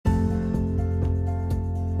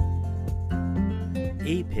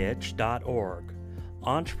epitch.org.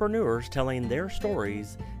 Entrepreneurs telling their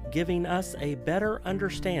stories, giving us a better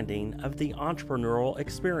understanding of the entrepreneurial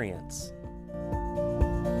experience.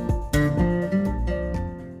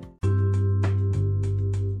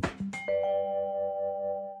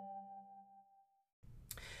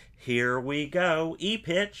 Here we go.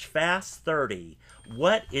 ePitch Fast 30.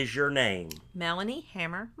 What is your name? Melanie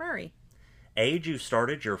Hammer Murray. Age you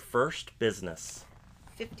started your first business.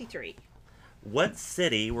 53. What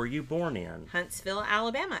city were you born in? Huntsville,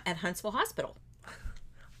 Alabama, at Huntsville Hospital.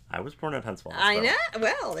 I was born at Huntsville Hospital. I know.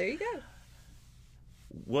 Well, there you go.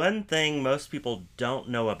 One thing most people don't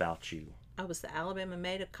know about you. I was the Alabama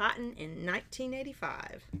Maid of Cotton in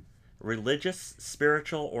 1985. Religious,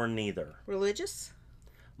 spiritual, or neither? Religious?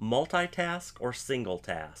 Multitask or single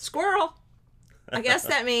task? Squirrel. I guess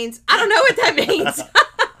that means, I don't know what that means.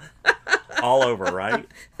 All over, right?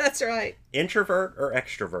 That's right. Introvert or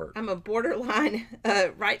extrovert? I'm a borderline,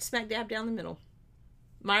 right smack dab down the middle.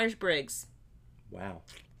 Myers-Briggs. Wow.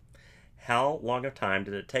 How long of time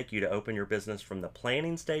did it take you to open your business from the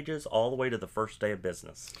planning stages all the way to the first day of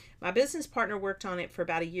business? My business partner worked on it for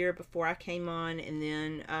about a year before I came on, and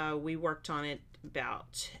then we worked on it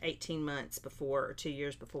about 18 months before, or 2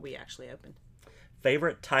 years before we actually opened.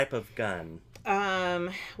 Favorite type of gun?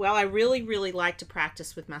 Well, I really like to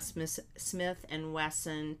practice with my Smith &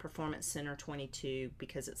 Wesson Performance Center 22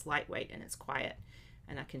 because it's lightweight and it's quiet,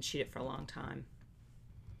 and I can shoot it for a long time.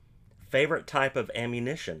 Favorite type of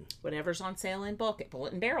ammunition? Whatever's on sale in bulk at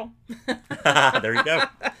Bullet & Barrel. There you go.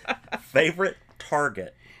 Favorite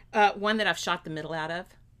target? One that I've shot the middle out of.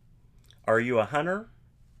 Are you a hunter?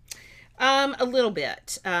 A little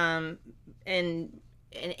bit. And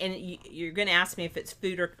you're going to ask me if it's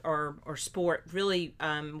food or sport. Really,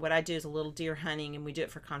 what I do is a little deer hunting, and we do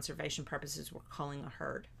it for conservation purposes. We're culling a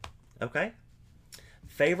herd. Okay.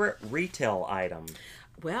 Favorite retail item?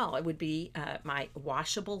 Well, it would be my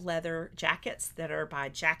washable leather jackets that are by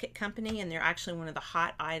Jacket Company, and they're actually one of the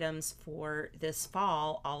hot items for this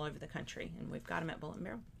fall all over the country, and we've got them at Bullet &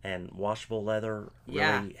 Barrel. And washable leather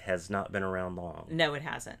really has not been around long. No, it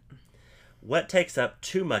hasn't. What takes up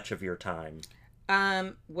too much of your time?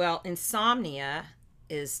 Well, insomnia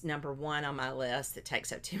is number one on my list that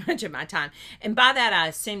takes up too much of my time. And by that, I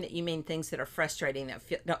assume that you mean things that are frustrating that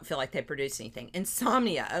don't feel like they produce anything.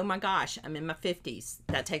 Insomnia, oh my gosh, I'm in my 50s.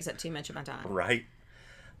 That takes up too much of my time. Right.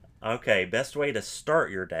 Okay, best way to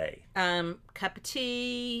start your day? Cup of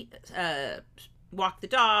tea, walk the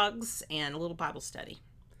dogs, and a little Bible study.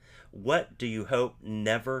 What do you hope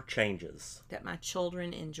never changes? That my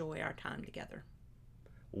children enjoy our time together.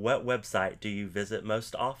 What website do you visit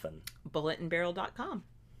most often? BulletandBarrel.com.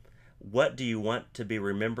 What do you want to be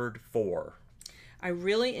remembered for? I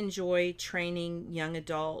really enjoy training young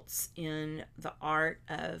adults in the art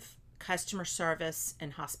of customer service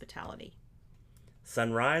and hospitality.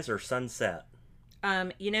 Sunrise or sunset?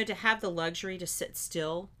 To have the luxury to sit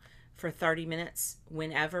still for 30 minutes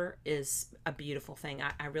whenever is a beautiful thing.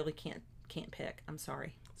 I really can't pick. I'm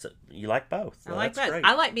sorry. So you like both. Well, I like both. Great.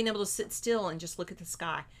 I like being able to sit still and just look at the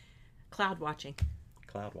sky. Cloud watching.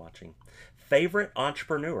 Cloud watching. Favorite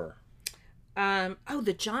entrepreneur?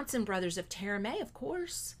 The Johnson brothers of Terra May, of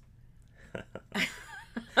course.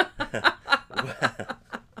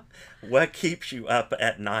 What keeps you up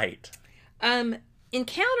at night?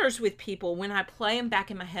 Encounters with people. When I play them back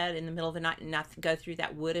in my head in the middle of the night and I go through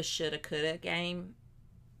that woulda, shoulda, coulda game,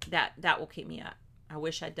 that will keep me up. I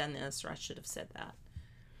wish I'd done this, or I should have said that.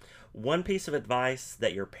 One piece of advice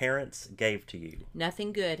that your parents gave to you?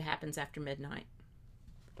 Nothing good happens after midnight.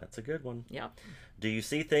 That's a good one. Yep. Do you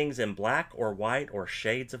see things in black or white or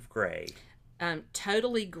shades of gray?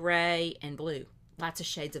 Totally gray and blue. Lots of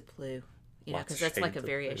shades of blue. Because that's like a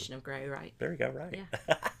variation of gray, right? There you go, right.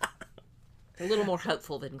 Yeah. A little more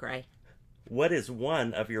hopeful than gray. What is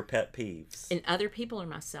one of your pet peeves? In other people or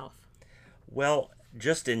myself? Well,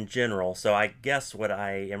 just in general. So I guess what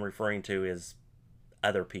I am referring to is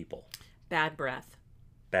other people. Bad breath.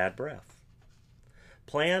 Bad breath.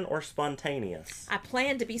 Plan or spontaneous? I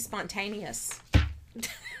plan to be spontaneous.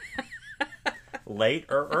 Late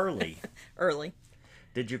or early? Early.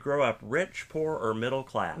 Did you grow up rich, poor, or middle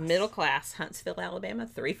class? Middle class. Huntsville, Alabama,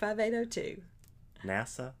 35802.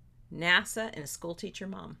 NASA? NASA and a school teacher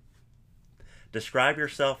mom. Describe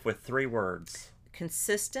yourself with 3 words.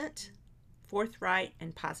 Consistent, forthright,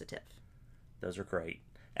 and positive. Those are great.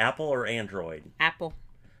 Apple or Android? Apple.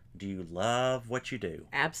 Do you love what you do?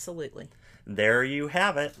 Absolutely. There you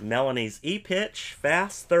have it. Melanie's ePitch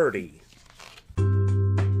Fast 30.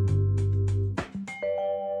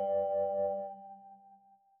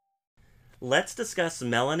 Let's discuss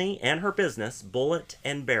Melanie and her business, Bullet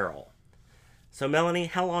 & Barrel. So, Melanie,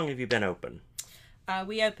 how long have you been open?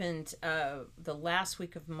 We opened the last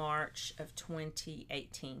week of March of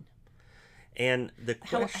 2018. And the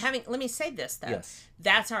question... Let me say this though. Yes.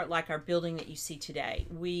 That's our building that you see today.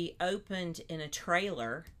 We opened in a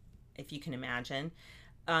trailer, if you can imagine,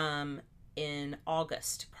 in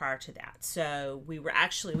August prior to that. So we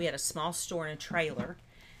had a small store in a trailer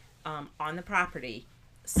on the property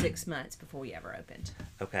 6 months before we ever opened.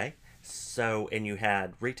 Okay. So, and you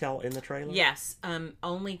had retail in the trailer? Yes.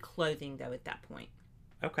 Only clothing though at that point.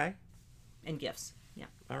 Okay. And gifts. Yeah.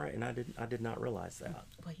 All right, and I did not realize that.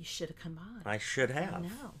 Well, you should have come by. I should have. I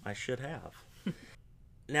know. I should have.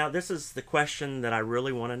 Now, this is the question that I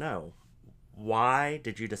really want to know. Why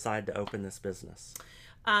did you decide to open this business?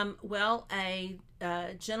 Well, a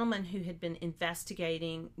gentleman who had been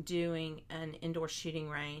investigating doing an indoor shooting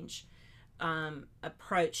range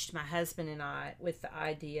approached my husband and I with the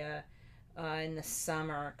idea in the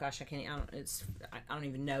summer. Gosh, I don't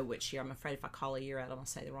even know which year. I'm afraid if I call a year out, I'm gonna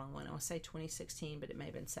say the wrong one. I want to say 2016, but it may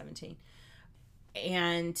have been 17.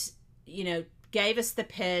 And gave us the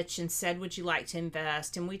pitch and said, "Would you like to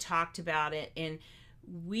invest?" And we talked about it, and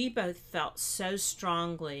we both felt so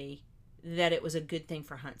strongly that it was a good thing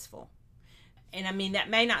for Huntsville. And I mean, that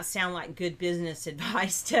may not sound like good business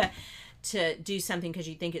advice to do something because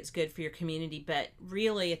you think it's good for your community, but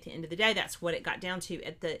really at the end of the day, that's what it got down to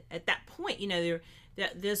at that point.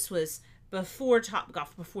 This was before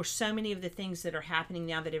Topgolf, before so many of the things that are happening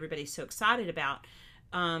now that everybody's so excited about.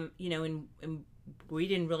 And we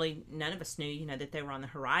didn't really, none of us knew, that they were on the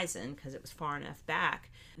horizon because it was far enough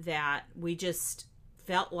back that we just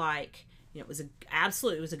felt like, it was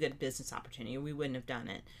a good business opportunity. We wouldn't have done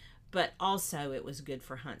it. But also it was good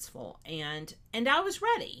for Huntsville. And I was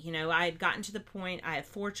ready. I had gotten to the point, I had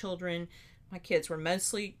 4 children. My kids were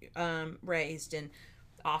mostly raised and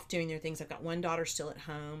off doing their things. I've got one daughter still at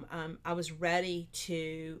home. I was ready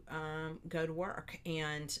to go to work.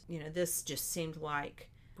 And, this just seemed like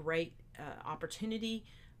great opportunity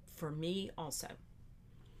for me also.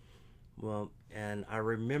 Well, and I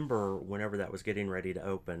remember whenever that was getting ready to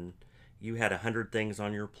open, you had 100 things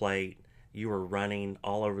on your plate. You were running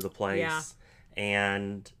all over the place. Yeah.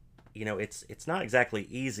 And, it's not exactly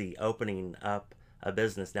easy opening up a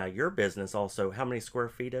business. Now, your business also, how many square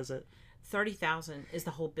feet is it? 30,000 is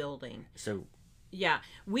the whole building. So, yeah,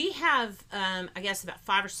 we have, I guess, about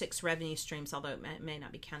 5 or 6 revenue streams, although it may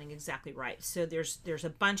not be counting exactly right. So there's a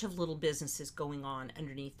bunch of little businesses going on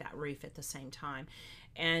underneath that roof at the same time.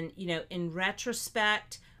 And, in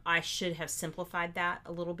retrospect, I should have simplified that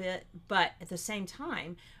a little bit. But at the same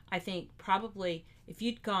time, I think probably if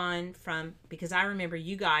you'd gone from, because I remember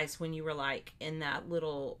you guys when you were like in that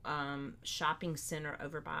little shopping center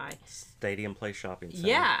over by Stadium Place Shopping Center.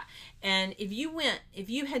 Yeah. And if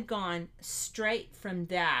you had gone straight from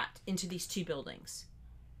that into these 2 buildings,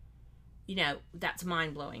 that's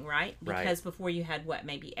mind blowing, right? Because before you had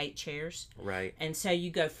maybe 8 chairs. Right. And so you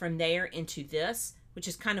go from there into this, which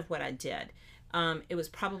is kind of what I did. It was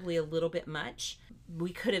probably a little bit much.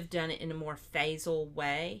 We could have done it in a more phasal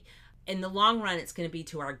way. In the long run, it's going to be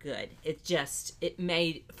to our good. It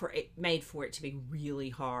made for it to be really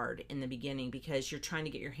hard in the beginning because you're trying to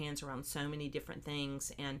get your hands around so many different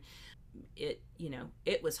things, and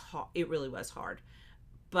it was hard. It really was hard,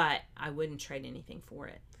 but I wouldn't trade anything for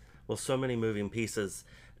it. Well, so many moving pieces.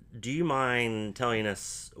 Do you mind telling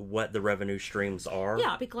us what the revenue streams are?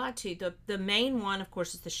 Yeah, I'll be glad to. The main one, of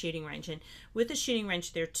course, is the shooting range. And with the shooting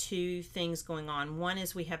range, there are 2 things going on. One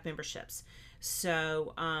is we have memberships.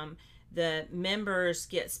 So the members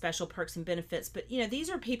get special perks and benefits. But, these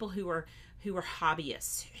are people who are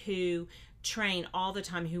hobbyists, who train all the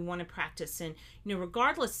time, who want to practice. And,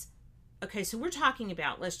 regardless... Okay, so we're talking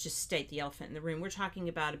about, let's just state the elephant in the room. We're talking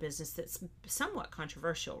about a business that's somewhat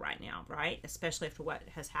controversial right now, right? Especially after what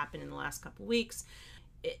has happened in the last couple of weeks.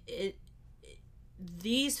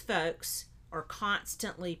 These folks are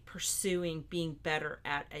constantly pursuing being better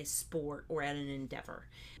at a sport or at an endeavor.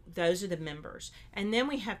 Those are the members. And then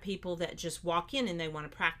we have people that just walk in and they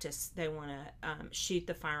want to practice. They want to shoot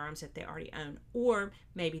the firearms that they already own. Or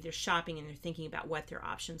maybe they're shopping and they're thinking about what their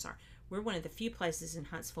options are. We're one of the few places in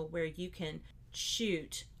Huntsville where you can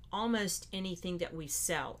shoot almost anything that we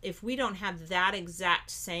sell. If we don't have that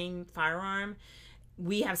exact same firearm,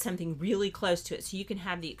 we have something really close to it, so you can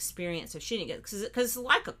have the experience of shooting it. Because it's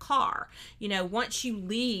like a car. Once you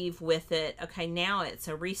leave with it, okay, now it's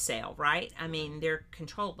a resale, right? I mean, they're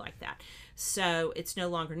controlled like that. So it's no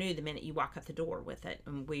longer new the minute you walk out the door with it.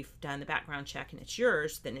 And we've done the background check and it's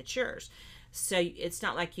yours, then it's yours. So it's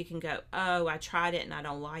not like you can go, oh, I tried it and I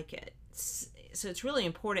don't like it. So it's really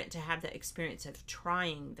important to have the experience of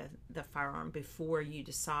trying the firearm before you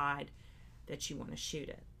decide that you want to shoot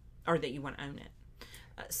it or that you want to own it.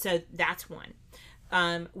 So that's one.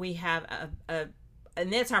 We have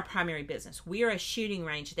and that's our primary business. We are a shooting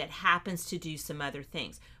range that happens to do some other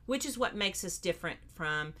things, which is what makes us different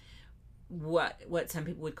from what some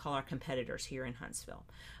people would call our competitors here in Huntsville.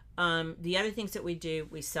 The other things that we do,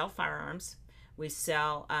 we sell firearms. We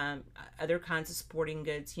sell other kinds of sporting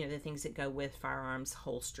goods, the things that go with firearms,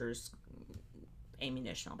 holsters,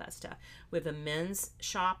 ammunition, all that stuff. We have a men's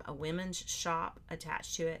shop, a women's shop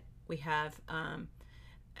attached to it. We have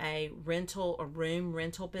a room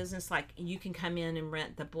rental business. Like you can come in and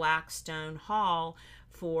rent the Blackstone Hall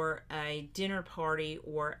for a dinner party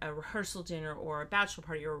or a rehearsal dinner or a bachelor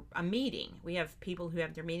party or a meeting. We have people who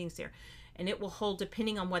have their meetings there. And it will hold,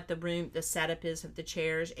 depending on what the setup is of the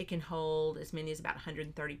chairs, it can hold as many as about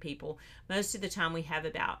 130 people. Most of the time we have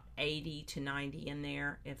about 80 to 90 in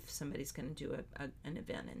there if somebody's going to do an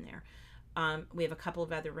event in there. We have a couple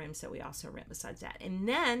of other rooms that we also rent besides that. And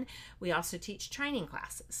then we also teach training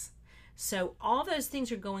classes. So all those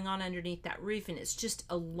things are going on underneath that roof, and it's just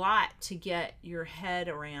a lot to get your head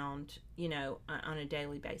around, on a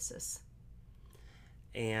daily basis.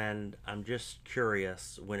 And I'm just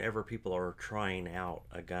curious, whenever people are trying out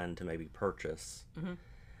a gun to maybe purchase, mm-hmm.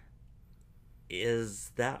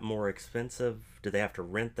 Is that more expensive? Do they have to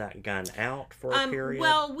rent that gun out for a period?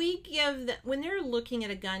 Well, we give when they're looking at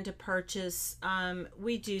a gun to purchase,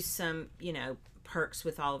 we do some, perks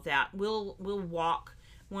with all of that. We'll walk.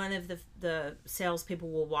 One of the salespeople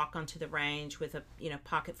will walk onto the range with a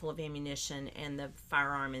pocket full of ammunition and the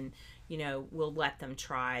firearm, and we'll let them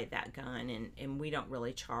try that gun, and we don't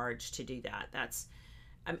really charge to do that.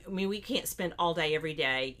 I mean, we can't spend all day every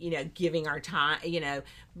day, giving our time.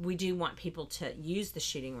 We do want people to use the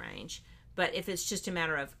shooting range, but if it's just a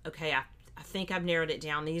matter of, okay, I think I've narrowed it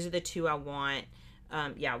down. These are the two I want.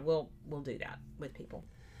 We'll do that with people.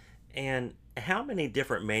 And how many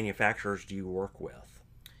different manufacturers do you work with?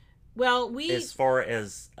 Well, as far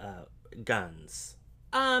as guns.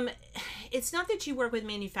 It's not that you work with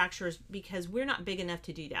manufacturers because we're not big enough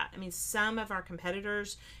to do that. I mean, some of our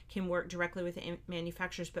competitors can work directly with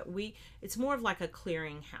manufacturers, but it's more of like a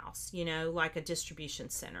clearinghouse, like a distribution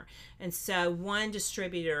center. And so one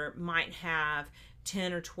distributor might have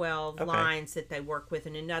 10 or 12 lines that they work with,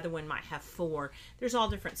 and another one might have 4. There's all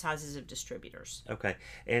different sizes of distributors. Okay.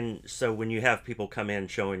 And so when you have people come in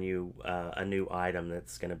showing you a new item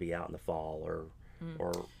that's going to be out in the fall or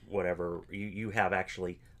whatever, you have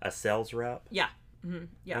actually a sales rep? Yeah. Mm-hmm.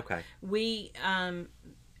 Yeah. Okay. We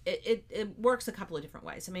it works a couple of different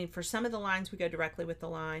ways. I mean, for some of the lines we go directly with the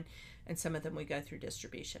line, and some of them we go through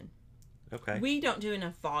distribution. Okay. We don't do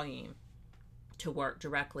enough volume to work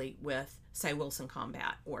directly with, say, Wilson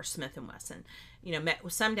Combat or Smith & Wesson.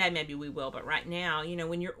 Someday maybe we will, but right now,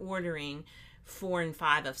 when you're ordering 4 and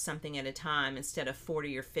 5 of something at a time instead of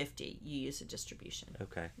 40 or 50, you use a distribution.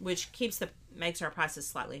 Okay. Which makes our prices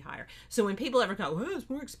slightly higher. So when people ever go, it's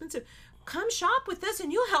more expensive, come shop with us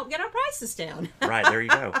and you'll help get our prices down. Right, there you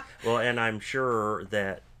go. Well, and I'm sure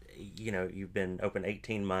that you've been open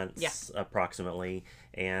 18 months approximately,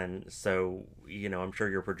 and so I'm sure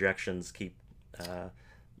your projections keep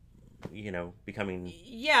becoming.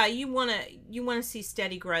 Yeah, you want to see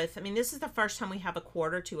steady growth. I mean, this is the first time we have a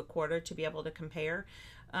quarter to be able to compare,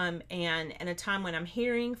 and a time when I'm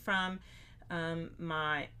hearing from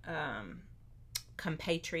my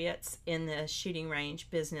compatriots in the shooting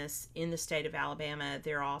range business in the state of Alabama,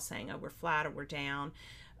 they're all saying, we're flat or we're down.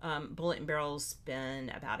 Bullet and Barrel's been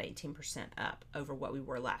about 18% up over what we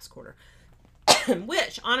were last quarter.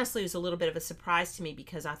 Which honestly was a little bit of a surprise to me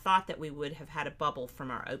because I thought that we would have had a bubble from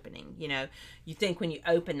our opening. You think when you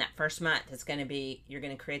open that first month, you're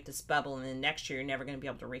going to create this bubble, and then next year you're never going to be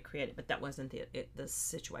able to recreate it. But that wasn't the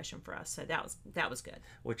situation for us. So that was good.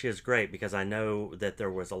 Which is great because I know that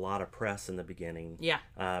there was a lot of press in the beginning. Yeah.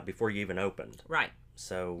 Before you even opened. Right.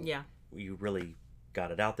 So yeah, you really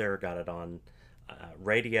got it out there, got it on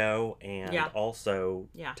radio and also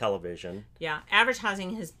television. Yeah,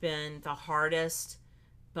 advertising has been the hardest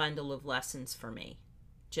bundle of lessons for me.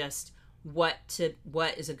 Just what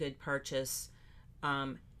is a good purchase,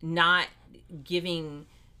 not giving,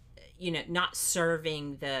 not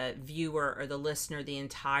serving the viewer or the listener the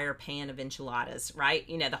entire pan of enchiladas, right?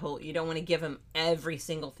 You don't want to give them every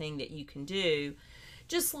single thing that you can do.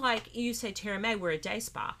 Just like you say, Tara May, we're a day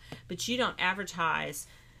spa, but you don't advertise,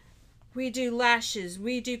 we do lashes,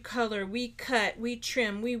 we do color, we cut, we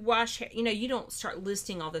trim, we wash hair. You don't start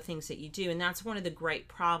listing all the things that you do. And that's one of the great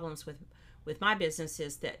problems with my business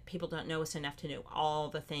is that people don't know us enough to know all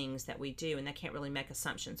the things that we do, and they can't really make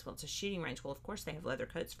assumptions. Well, it's a shooting range. Well, of course they have leather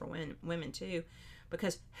coats for women too.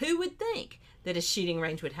 because who would think that a shooting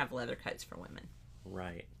range would have leather coats for women?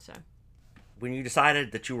 Right. So, When you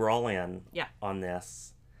decided that you were all in yeah. on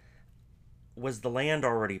this, was the land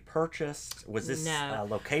already purchased? Was this No.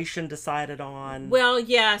 location decided on? Well,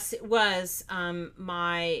 yes, it was.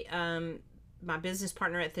 My business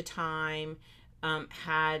partner at the time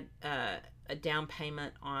had a down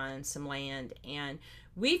payment on some land, and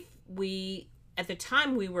we at the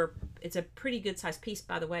time we were. It's a pretty good sized piece,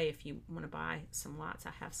 by the way. If you want to buy some lots,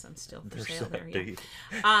 I have some still for sale there.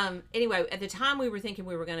 Yeah. Anyway, at the time we were thinking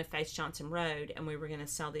we were going to face Johnson Road, and we were going to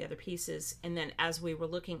sell the other pieces. And then as we were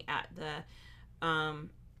looking at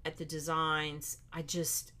the designs,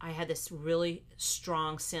 I had this really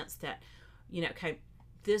strong sense that, okay,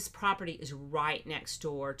 this property is right next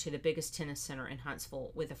door to the biggest tennis center in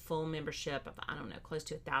Huntsville with a full membership of, I don't know, close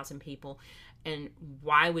to 1,000 people. And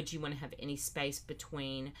why would you want to have any space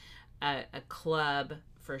between a club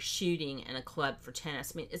for shooting and a club for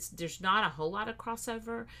tennis? I mean, there's not a whole lot of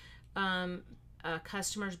crossover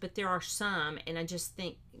customers, but there are some, and I just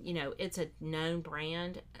think, it's a known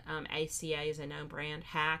brand. ACA is a known brand,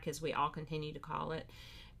 Hack, as we all continue to call it.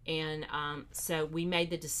 And so we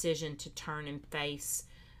made the decision to turn and face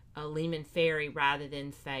Lehman Ferry rather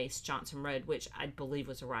than face Johnson Road, which I believe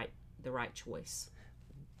was the right choice.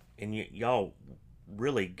 And y'all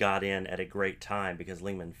really got in at a great time, because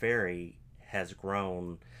Lehman Ferry has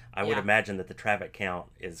grown. I would imagine that the traffic count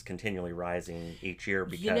is continually rising each year.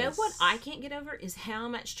 Because you know what I can't get over is how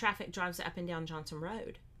much traffic drives up and down Johnson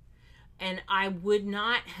Road. And I would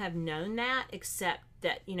not have known that, except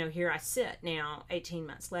that, here I sit now 18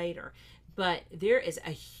 months later. But there is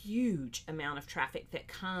a huge amount of traffic that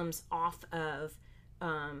comes off of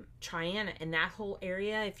Triana and that whole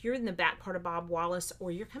area. If you're in the back part of Bob Wallace, or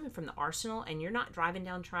you're coming from the Arsenal and you're not driving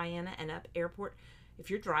down Triana and up Airport, if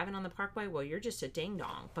you're driving on the Parkway, well, you're just a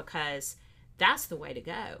ding-dong, because that's the way to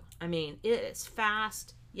go. I mean, it is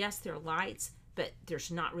fast. Yes, there are lights, but there's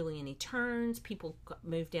not really any turns. People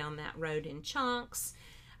move down that road in chunks.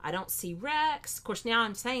 I don't see wrecks. Of course, now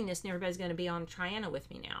I'm saying this, and everybody's going to be on Triana with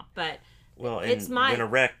me now. But when a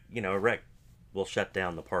wreck will shut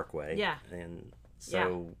down the Parkway. Yeah. And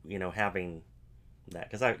so, having that,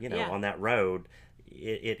 because on that road,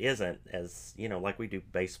 it isn't as, like we do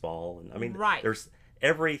baseball. And I mean, right. There's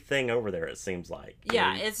everything over there, it seems like.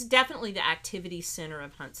 Yeah, it's definitely the activity center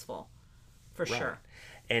of Huntsville, for sure.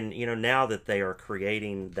 And, now that they are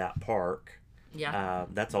creating that park, yeah,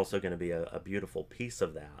 that's also going to be a beautiful piece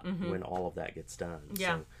of that when all of that gets done.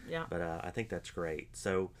 Yeah, so, yeah. But I think that's great.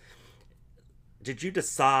 So did you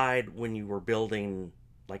decide when you were building,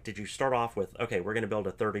 did you start off with, okay, we're going to build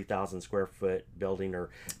a 30,000 square foot building, or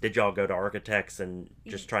did y'all go to architects and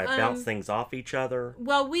just try to bounce things off each other?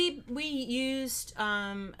 Well, we used,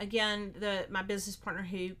 again, my business partner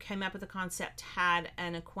who came up with the concept had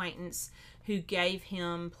an acquaintance who gave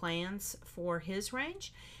him plans for his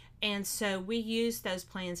range. And so we used those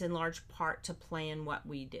plans in large part to plan what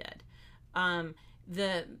we did.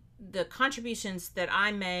 The contributions that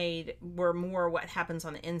I made were more what happens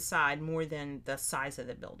on the inside more than the size of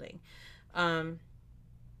the building. I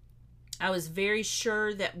was very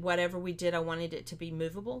sure that whatever we did, I wanted it to be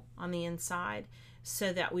movable on the inside,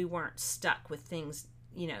 so that we weren't stuck with things,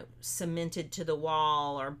 cemented to the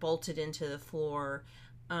wall or bolted into the floor.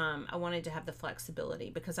 I wanted to have the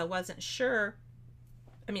flexibility, because I wasn't sure.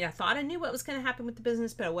 I mean, I thought I knew what was going to happen with the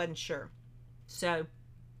business, but I wasn't sure. So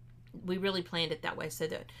we really planned it that way, so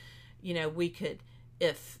that, we could,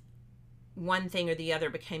 if one thing or the other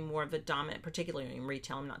became more of a dominant, particularly in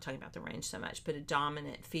retail, I'm not talking about the range so much, but a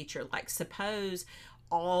dominant feature, like suppose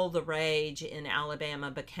all the rage in Alabama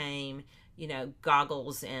became,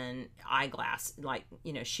 goggles and eyeglass,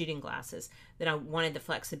 shooting glasses, that I wanted the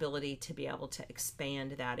flexibility to be able to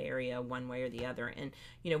expand that area one way or the other. And,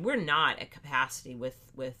 we're not at capacity with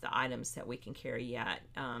the items that we can carry yet.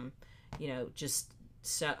 Just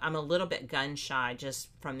so I'm a little bit gun shy just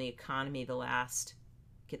from the economy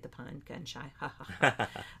get the pun, gun shy,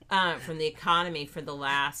 from the economy for the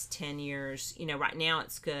last 10 years. Right now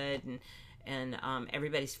it's good, and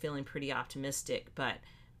everybody's feeling pretty optimistic, but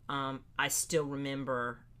I still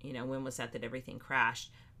remember, when was that everything crashed?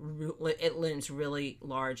 It looms really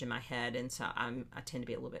large in my head, and so I tend to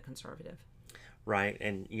be a little bit conservative. Right,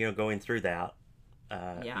 and going through that,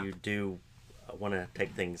 you do want to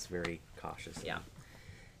take things very cautiously. Yeah.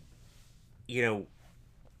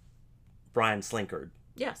 Brian Slinkard.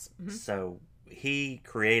 Yes. Mm-hmm. So he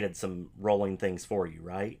created some rolling things for you,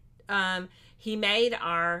 right? He made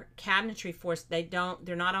our cabinetry for us.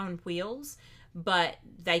 They're not on wheels, but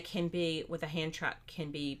they can be, with a hand truck,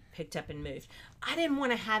 can be picked up and moved. I didn't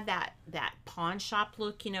want to have that pawn shop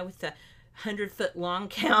look, with the 100-foot long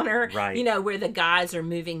counter, Right. you know, where the guys are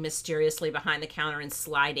moving mysteriously behind the counter and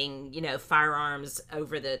sliding, you know, firearms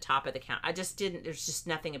over the top of the counter. I just didn't, there's just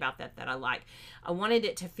nothing about that I like. I wanted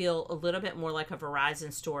it to feel a little bit more like a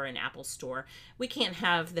Verizon store, an Apple store. We can't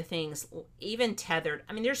have the things even tethered.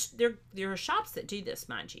 I mean, there are shops that do this,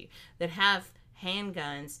 mind you, that have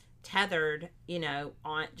handguns tethered, you know,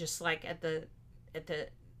 on just like at the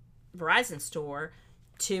Verizon store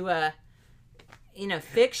to a, you know,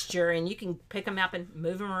 fixture, and you can pick them up and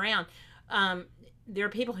move them around. There are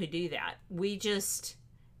people who do that. We just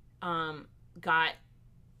got,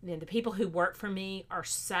 you know, the people who work for me are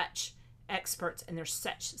such experts and they're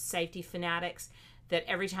such safety fanatics that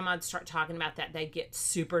every time I'd start talking about that, they'd get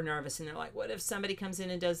super nervous and they're like, what if somebody comes in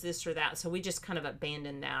and does this or that? So we just kind of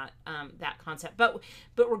abandoned that that concept. But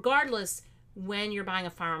regardless, when you're buying a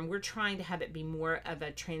firearm, we're trying to have it be more of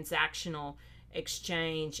a transactional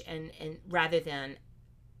exchange and rather than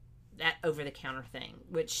that over-the-counter thing,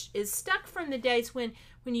 which is stuck from the days when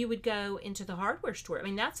you would go into the hardware store. I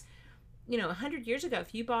mean, that's, you know, 100 years ago,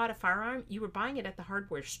 if you bought a firearm, you were buying it at the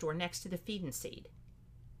hardware store next to the Feed and Seed.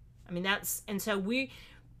 I mean, and so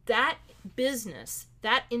that business,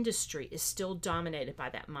 that industry is still dominated by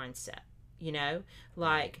that mindset, you know,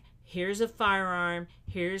 like, here's a firearm,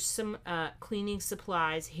 here's some cleaning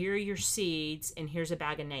supplies, here are your seeds, and here's a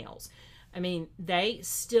bag of nails. I mean, they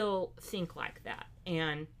still think like that.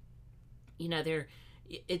 And, you know,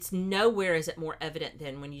 it's nowhere is it more evident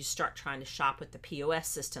than when you start trying to shop with the POS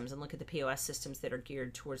systems and look at the POS systems that are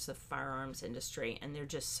geared towards the firearms industry. And they're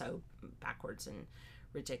just so backwards and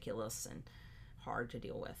ridiculous and hard to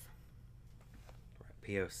deal with.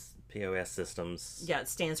 POS systems. Yeah, it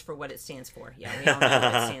stands for what it stands for. Yeah, we all know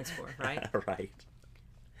what it stands for, right? Right.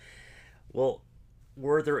 Well,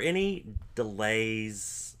 were there any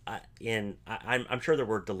delays I'm sure there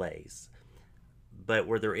were delays, but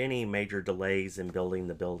were there any major delays in building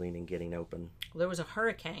the building and getting open? Well, there was a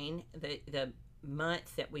hurricane the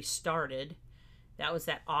month that we started. That was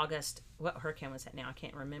that August. What hurricane was that now? I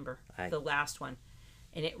can't remember. The last one.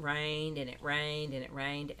 And it rained and it rained and it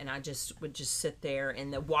rained, and I would just sit there,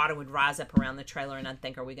 and the water would rise up around the trailer, and I'd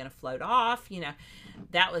think, are we going to float off? You know,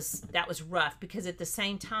 that was rough, because at the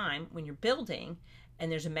same time, when you're building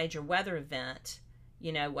and there's a major weather event,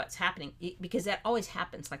 you know what's happening, because that always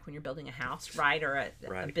happens, like when you're building a house, right, or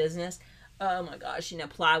a business. Oh my gosh, you know,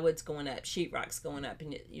 plywood's going up, sheetrock's going up,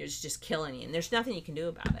 and it's just killing you, and there's nothing you can do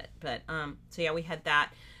about it. But so yeah, we had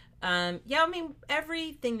that. Yeah, I mean,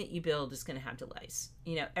 everything that you build is going to have delays.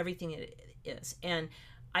 You know, everything it is. And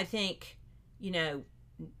I think, you know,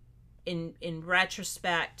 in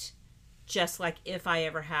retrospect, just like if I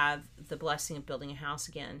ever have the blessing of building a house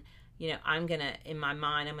again, you know, I'm going to, in my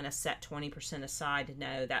mind, I'm going to set 20% aside to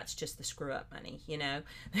know that's just the screw up money, you know,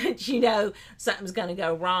 that, you know, something's going to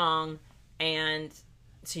go wrong, and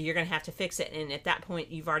so you're going to have to fix it. And at that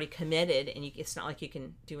point, you've already committed, and it's not like you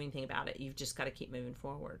can do anything about it. You've just got to keep moving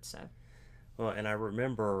forward. So, well, and I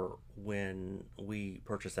remember when we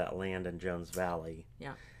purchased that land in Jones Valley.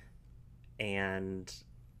 Yeah. And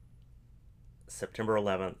September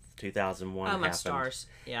 11th, 2001 oh, my happened. stars.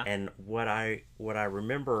 Yeah. And what I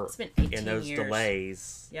remember It's been 18 in those years.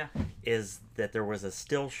 delays Yeah. is that there was a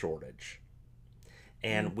steel shortage.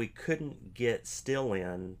 And we couldn't get steel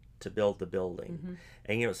in to build the building. Mm-hmm.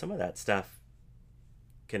 And, you know, some of that stuff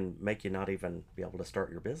can make you not even be able to start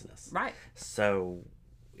your business. Right. So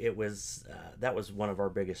it was, that was one of our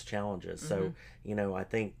biggest challenges. Mm-hmm. So, you know, I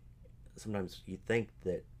think sometimes you think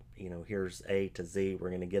that, you know, here's A to Z, we're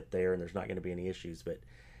going to get there and there's not going to be any issues. But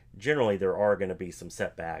generally there are going to be some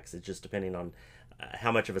setbacks. It's just depending on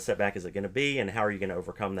how much of a setback is it going to be and how are you going to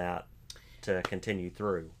overcome that to continue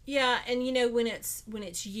through. Yeah, and you know, when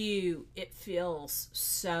it's you, it feels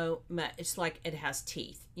so much, it's like it has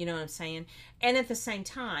teeth, you know what I'm saying? And at the same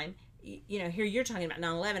time, you know, here you're talking about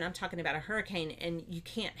 9/11, I'm talking about a hurricane, and you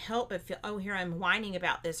can't help but feel, oh, here I'm whining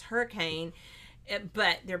about this hurricane,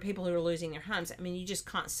 but there are people who are losing their homes. I mean, you just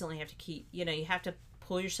constantly have to keep, you know, you have to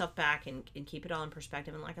pull yourself back and keep it all in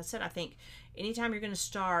perspective. And like I said, I think anytime you're going to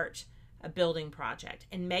start a building project,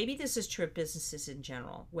 and maybe this is true of businesses in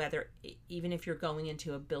general, whether even if you're going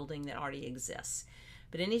into a building that already exists,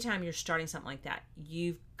 but anytime you're starting something like that,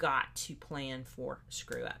 you've got to plan for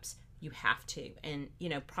screw ups. You have to. And you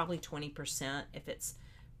know, probably 20%, if it's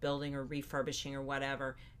building or refurbishing or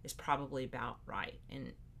whatever, is probably about right.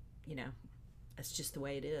 And you know, that's just the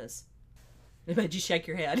way it is. It made you shake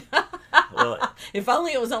your head. Well, if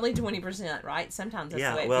only it was only 20%, right? Sometimes that's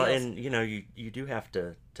the way it well, feels. and you know, you do have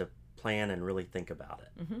to plan and really think about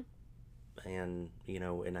it. Mm-hmm. And you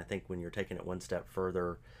know, and I think when you're taking it one step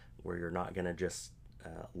further, where you're not going to just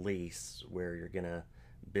lease, where you're going to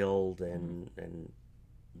build, and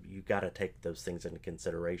you got to take those things into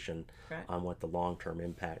consideration Right. on what the long-term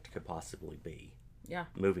impact could possibly be Yeah.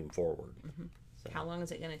 moving forward. So, How long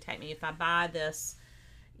is it going to take me if I buy this,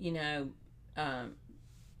 you know,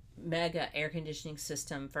 mega air conditioning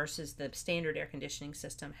system versus the standard air conditioning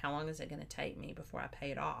system? How long is it going to take me before I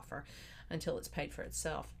pay it off, or until it's paid for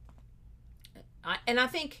itself? I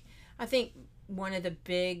think one of the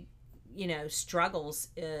big, struggles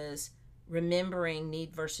is remembering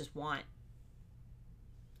need versus want.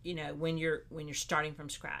 When you're starting from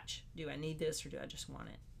scratch, do I need this or do I just want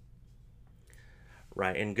it?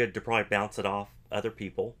 right, and good to probably bounce it off other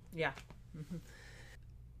people. Yeah.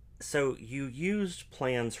 So you used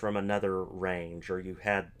plans from another range, or you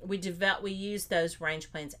had. We use those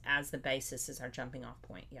range plans as the basis, as our jumping off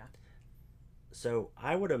point. Yeah. So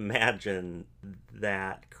I would imagine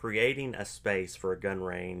that creating a space for a gun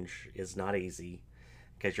range is not easy,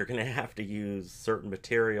 because you're going to have to use certain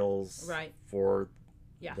materials Right. for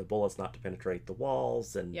Yeah. the bullets not to penetrate the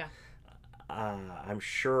walls, and Yeah. I'm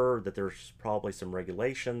sure that there's probably some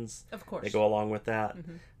regulations Of course. that go along with that.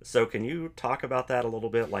 So can you talk about that a little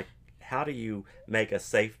bit? Like, how do you make a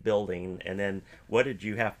safe building, and then what did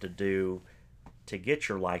you have to do to get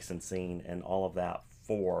your licensing and all of that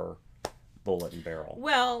for bullet and barrel?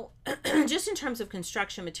 Well, just in terms of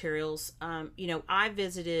construction materials, I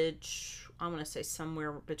visited, I want to say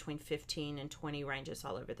somewhere between 15 and 20 ranges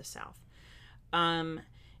all over the South.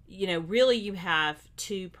 Really you have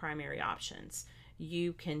two primary options.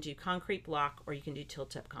 You can do concrete block or you can do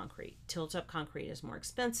tilt-up concrete. Tilt-up concrete is more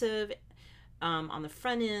expensive on the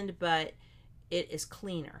front end, but it is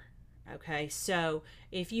cleaner. Okay, so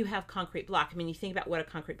if you have concrete block, you think about what a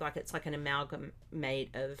concrete block, it's like an amalgam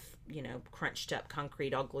made of, crunched up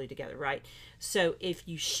concrete all glued together, right? So if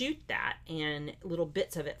you shoot that and little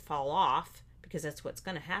bits of it fall off, because that's what's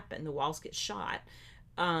going to happen, the walls get shot,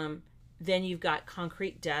 then you've got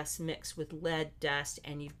concrete dust mixed with lead dust,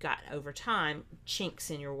 and you've got, over time,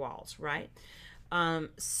 chinks in your walls, right?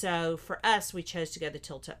 So for us, we chose to go the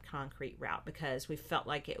tilt-up concrete route because we felt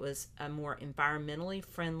like it was a more environmentally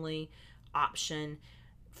friendly option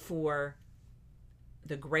for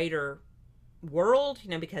the greater world,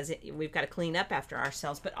 because we've got to clean up after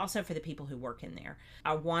ourselves, but also for the people who work in there.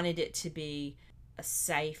 I wanted it to be a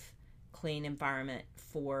safe, clean environment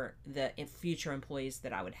for the future employees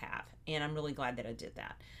that I would have, and I'm really glad that I did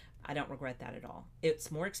that. I don't regret that at all.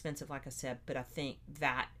 It's more expensive, like I said, but I think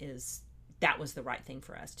that was the right thing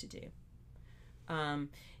for us to do.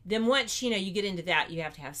 Then once, you get into that, you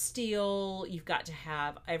have to have steel. You've got to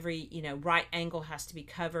have every, right angle has to be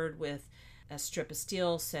covered with a strip of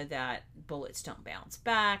steel so that bullets don't bounce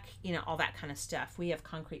back, all that kind of stuff. We have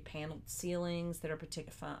concrete paneled ceilings that are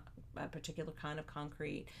a particular kind of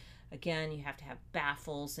concrete. Again, you have to have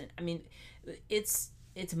baffles. And it's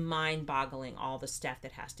mind-boggling, all the stuff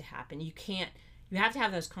that has to happen. You have to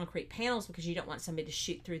have those concrete panels because you don't want somebody to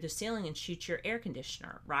shoot through the ceiling and shoot your air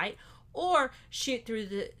conditioner, right? Or shoot through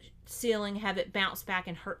the ceiling, have it bounce back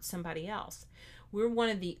and hurt somebody else. We're one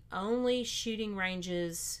of the only shooting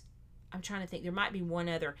ranges, I'm trying to think, there might be one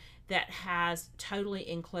other, that has totally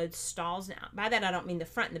enclosed stalls. Now, by that I don't mean the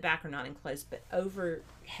front and the back are not enclosed, but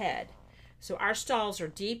overhead. So our stalls are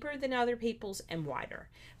deeper than other people's and wider.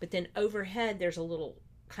 But then overhead there's a little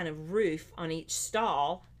kind of roof on each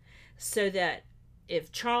stall, so that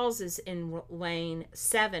if Charles is in lane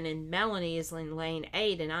 7 and Melanie is in lane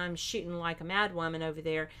 8 and I'm shooting like a mad woman over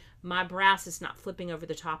there, my brass is not flipping over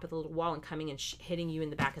the top of the little wall and coming and hitting you in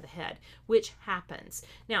the back of the head, which happens.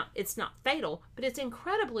 Now, it's not fatal, but it's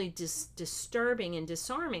incredibly disturbing and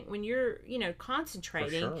disarming when you're,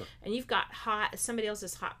 concentrating. For sure. And you've got somebody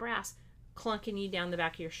else's hot brass clunking you down the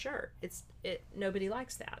back of your shirt. Nobody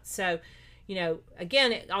likes that. So,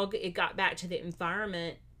 again, it got back to the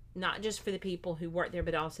environment, not just for the people who work there,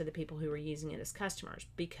 but also the people who were using it as customers,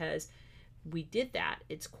 because we did that.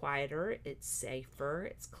 It's quieter, it's safer,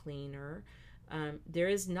 it's cleaner. There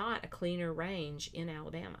is not a cleaner range in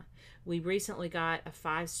Alabama. We recently got a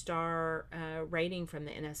 5-star rating from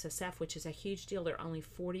the NSSF, which is a huge deal. There are only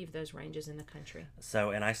 40 of those ranges in the country. So,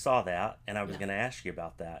 and I saw that, and I was going to ask you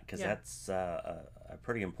about that, because Yeah. that's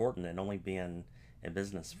pretty important, and only being in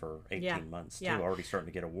business for 18 months, too, Yeah. already starting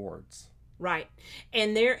to get awards. Right.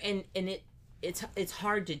 And it's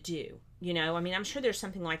hard to do. I'm sure there's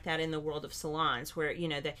something like that in the world of salons where,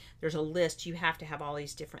 there's a list, you have to have all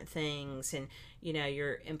these different things, and,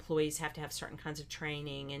 your employees have to have certain kinds of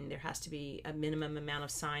training, and there has to be a minimum amount of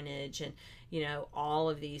signage, and, all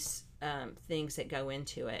of these things that go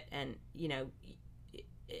into it. And,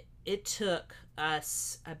 it took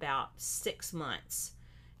us about 6 months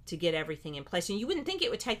to get everything in place. And you wouldn't think it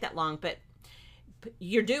would take that long, but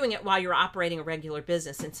you're doing it while you're operating a regular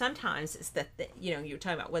business. And sometimes it's that, you're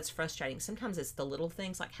talking about what's frustrating. Sometimes it's the little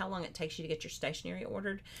things, like how long it takes you to get your stationery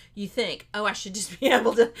ordered. You think, oh, I should just be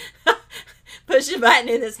able to push a button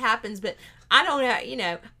and this happens. But I don't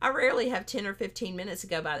know, I rarely have 10 or 15 minutes to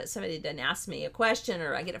go by that somebody doesn't ask me a question,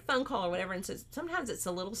 or I get a phone call or whatever. And so sometimes it's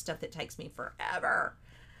the little stuff that takes me forever.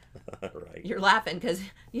 Right. You're laughing because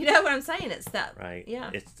you know what I'm saying. It's that. Right.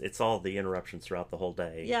 Yeah. It's all the interruptions throughout the whole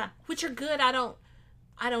day. Yeah. Which are good. I don't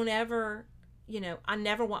ever, I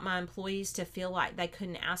never want my employees to feel like they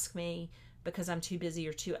couldn't ask me because I'm too busy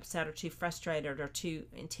or too upset or too frustrated or too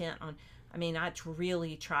intent on. I mean, I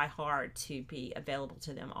really try hard to be available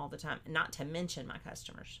to them all the time, not to mention my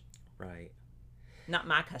customers. Right. Not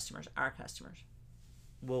my customers, our customers.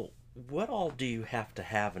 Well, what all do you have to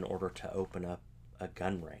have in order to open up a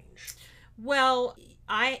gun range? Well,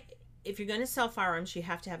 if you're going to sell firearms, you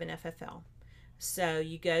have to have an FFL. So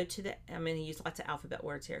you go to I'm going to use lots of alphabet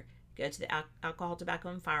words here. Go to the Alcohol, Tobacco,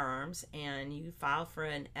 and Firearms, and you file for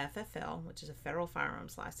an FFL, which is a federal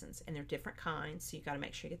firearms license, and they're different kinds, so you got to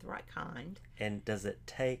make sure you get the right kind. And does it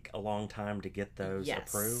take a long time to get those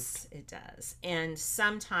approved? Yes, it does. And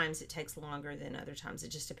sometimes it takes longer than other times. It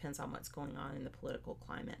just depends on what's going on in the political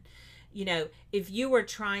climate. If you were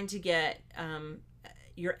trying to get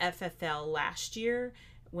your FFL last year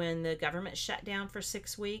when the government shut down for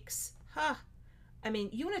 6 weeks, I mean,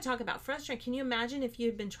 you want to talk about frustrating. Can you imagine if you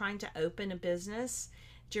had been trying to open a business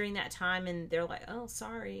during that time and they're like, oh,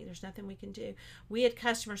 sorry, there's nothing we can do. We had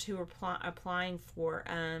customers who were applying for,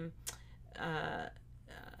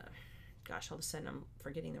 gosh, all of a sudden I'm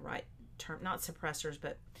forgetting the right term, not suppressors,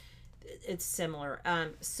 but it's similar.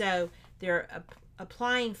 So they're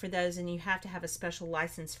applying for those, and you have to have a special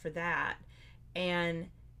license for that. And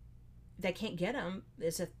they can't get them.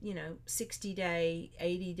 There's a 60-day,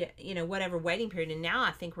 80-day, whatever waiting period. And now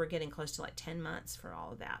I think we're getting close to like 10 months for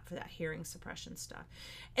all of that, for that hearing suppression stuff.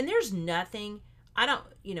 And there's nothing. I don't.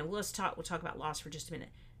 We'll talk about laws for just a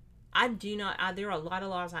minute. I do not. There are a lot of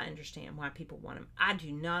laws I understand why people want them. I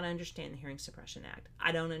do not understand the Hearing Suppression Act.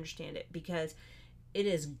 I don't understand it because it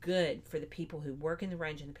is good for the people who work in the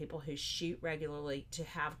range and the people who shoot regularly to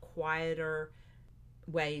have quieter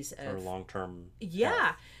ways of, for long-term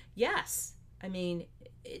health. Yes. I mean,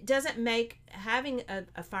 it doesn't make having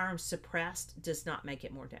a firearm suppressed does not make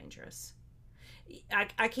it more dangerous.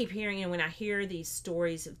 I keep hearing, and when I hear these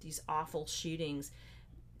stories of these awful shootings,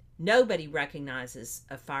 nobody recognizes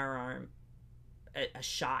a firearm, a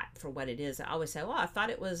shot for what it is. I always say, well, I thought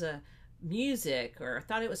it was a music, or I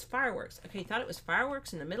thought it was fireworks. Okay, you thought it was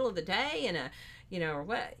fireworks in the middle of the day, and or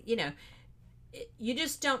what, you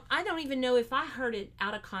just don't. I don't even know if I heard it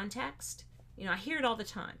out of context. I hear it all the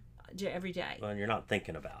time, every day. Well, you're not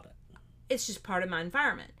thinking about it. It's just part of my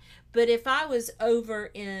environment. But if I was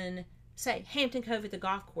over in, say, Hampton Cove at the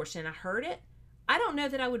golf course and I heard it, I don't know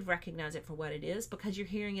that I would recognize it for what it is because you're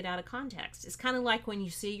hearing it out of context. It's kind of like when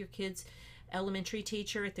you see your kid's elementary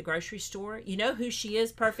teacher at the grocery store. You know who she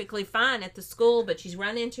is perfectly fine at the school, but she's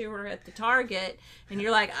run into her at the Target, and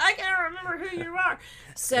you're like, I can't remember who you are.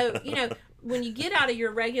 So, when you get out of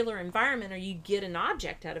your regular environment, or you get an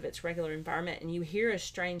object out of its regular environment and you hear a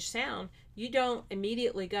strange sound, you don't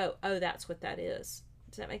immediately go, oh, that's what that is.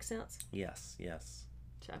 Does that make sense? Yes.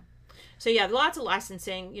 So yeah, lots of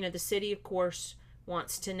licensing. The city, of course,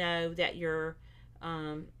 wants to know that you're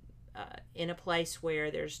in a place where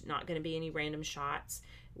there's not going to be any random shots.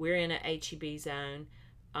 We're in a HEB zone.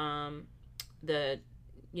 The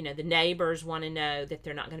neighbors want to know that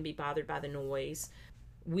they're not going to be bothered by the noise.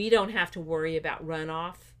 We don't have to worry about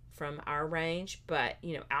runoff from our range, but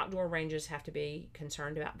outdoor ranges have to be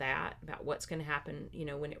concerned about that, about what's going to happen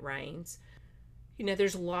when it rains.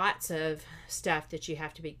 There's lots of stuff that you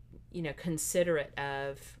have to be considerate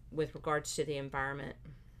of with regards to the environment.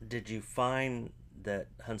 Did you find that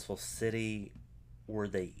Huntsville City, were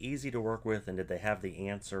they easy to work with, and did they have the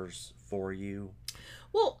answers for you?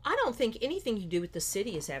 Well, I don't think anything you do with the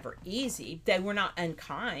city is ever easy. They were not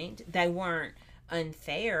unkind. They weren't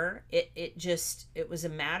unfair. It was a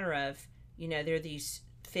matter of, there are these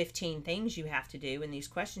 15 things you have to do and these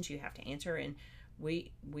questions you have to answer, and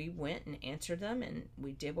we went and answered them, and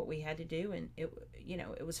we did what we had to do, and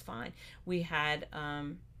it was fine. We had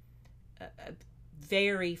a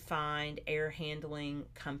very fine air handling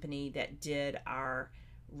company that did our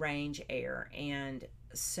range air, and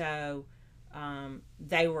so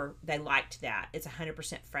they liked that. It's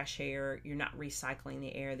 100% fresh air. You're not recycling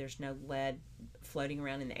the air. There's no lead floating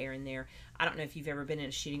around in the air in there. I don't know if you've ever been in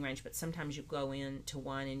a shooting range, but sometimes you go into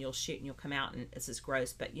one and you'll shoot and you'll come out and it's just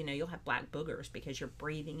gross, but you'll have black boogers because you're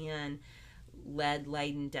breathing in lead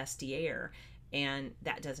laden dusty air, and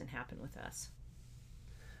that doesn't happen with us.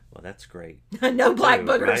 Well, that's great. No black too,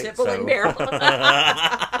 boogers right? at Bullet So- Barrel.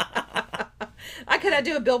 Could I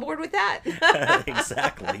do a billboard with that?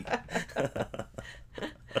 Exactly.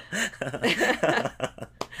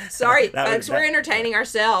 Sorry, That would- folks, we're that- entertaining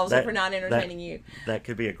ourselves if that- we're not entertaining you. That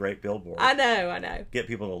could be a great billboard. I know. Get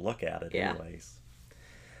people to look at it, Yeah. anyways.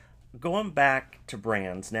 Going back to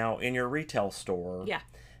brands now, in your retail store, Yeah.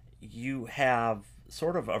 you have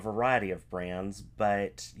sort of a variety of brands,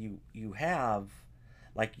 but you have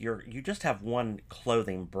like you just have one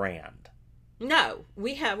clothing brand. No,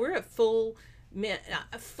 we're a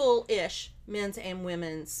full-ish men's and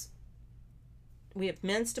women's. We have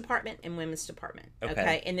men's department and women's department.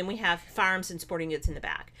 Okay. And then we have firearms and sporting goods in the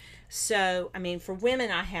back. So, I mean, for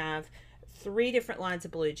women, I have 3 different lines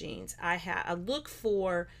of blue jeans. I look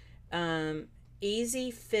for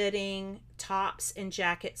easy fitting tops and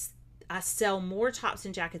jackets. I sell more tops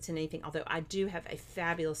and jackets than anything, although I do have a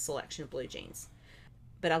fabulous selection of blue jeans.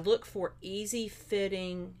 But I look for easy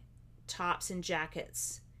fitting tops and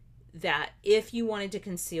jackets that if you wanted to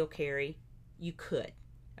conceal carry, you could.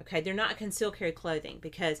 Okay, they're not conceal carry clothing,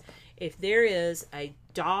 because if there is a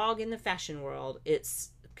dog in the fashion world,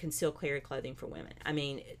 it's conceal carry clothing for women. I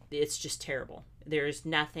mean, it's just terrible. There's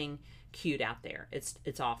nothing cute out there.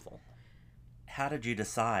 It's awful. How did you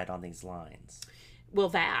decide on these lines? Well,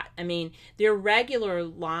 I mean, they're regular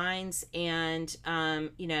lines, and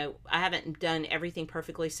you know, I haven't done everything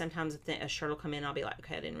perfectly. Sometimes a shirt will come in, I'll be like,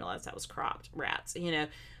 okay, I didn't realize that was cropped, rats, you know.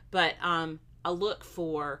 But I love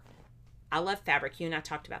fabric. You and I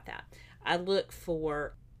talked about that. I look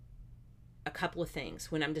for a couple of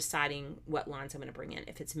things when I'm deciding what lines I'm going to bring in.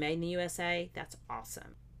 If it's made in the USA, that's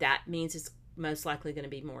awesome. That means it's most likely going to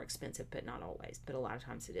be more expensive, but not always. But a lot of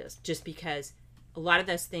times it is, just because a lot of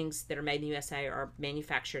those things that are made in the USA are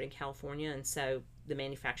manufactured in California, and so the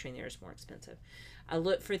manufacturing there is more expensive. I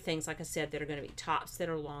look for things, like I said, that are going to be tops that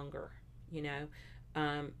are longer, you know,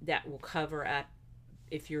 that will cover up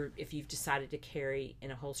if you've decided to carry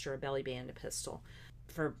in a holster, a belly band, a pistol,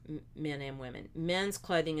 for men and women. Men's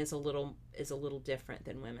clothing is a little different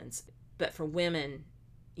than women's, but for women,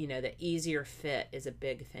 you know, the easier fit is a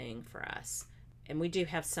big thing for us. And we do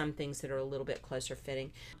have some things that are a little bit closer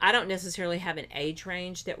fitting. I don't necessarily have an age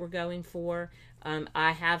range that we're going for.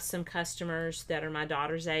 I have some customers that are my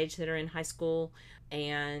daughter's age that are in high school,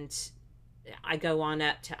 and I go on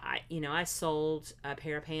up to, I sold a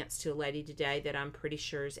pair of pants to a lady today that I'm pretty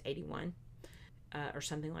sure is 81 or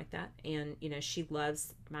something like that. And, you know, she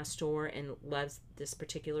loves my store and loves this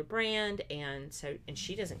particular brand. And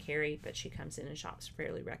she doesn't carry, but she comes in and shops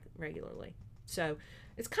fairly regularly. So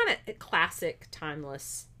it's kind of a classic,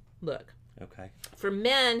 timeless look. Okay. For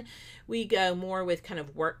men, we go more with kind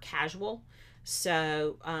of work casual.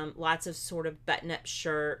 So lots of sort of button-up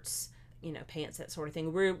shirts, you know, pants, that sort of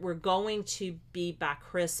thing. We're going to be, by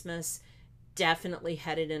Christmas, definitely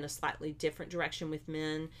headed in a slightly different direction with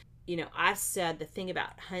men. You know, I've said the thing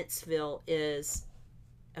about Huntsville is,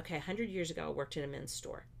 okay, 100 years ago, I worked in a men's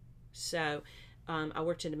store. So I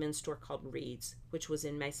worked in a men's store called Reed's, which was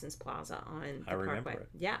in Mason's Plaza on the remember Parkway. it.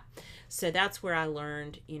 Yeah. So that's where I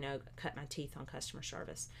learned, you know, cut my teeth on customer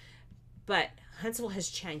service. But Huntsville has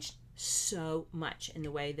changed so much in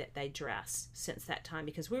the way that they dress since that time,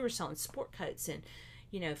 because we were selling sport coats and,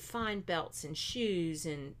 you know, fine belts and shoes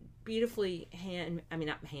and beautifully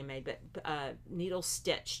not handmade, but needle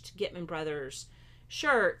stitched Gitman Brothers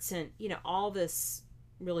shirts and, you know, all this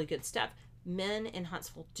really good stuff. Men in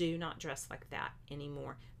Huntsville do not dress like that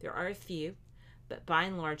anymore. There are a few, but by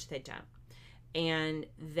and large they don't. And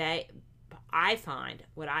I find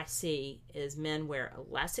what I see is men wear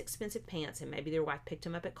less expensive pants, and maybe their wife picked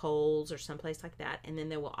them up at Kohl's or someplace like that, and then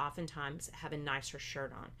they will oftentimes have a nicer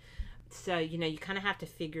shirt on. So, you know, you kind of have to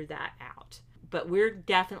figure that out. But we're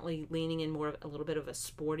definitely leaning in more of a little bit of a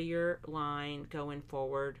sportier line going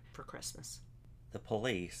forward for Christmas. The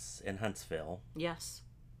police in Huntsville, Yes.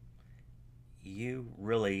 you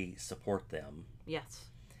really support them. Yes.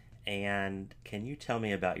 And can you tell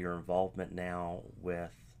me about your involvement now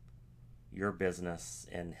with your business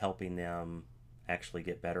and helping them actually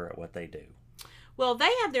get better at what they do? Well,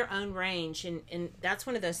 they have their own range, and that's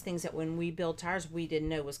one of those things that when we build tires, we didn't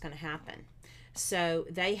know was going to happen. So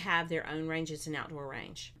they have their own range. It's an outdoor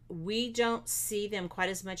range. We don't see them quite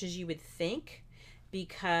as much as you would think,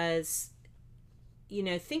 because, you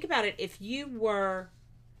know, think about it. If you were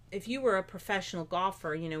a professional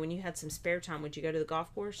golfer, you know, when you had some spare time, would you go to the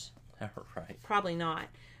golf course? Right. Probably not.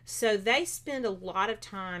 So they spend a lot of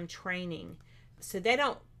time training. So they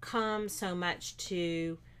don't come so much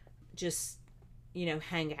to just, you know,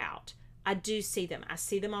 hang out. I do see them. I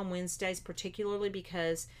see them on Wednesdays, particularly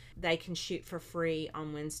because they can shoot for free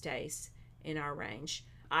on Wednesdays in our range.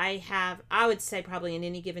 I would say probably in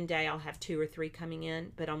any given day I'll have 2 or 3 coming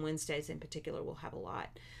in, but on Wednesdays in particular we'll have a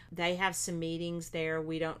lot. They have some meetings there.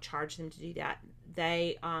 We don't charge them to do that.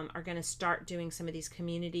 They are going to start doing some of these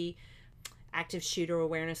community active shooter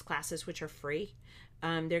awareness classes, which are free.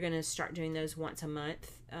 They're going to start doing those once a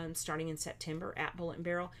month, starting in September at Bullet and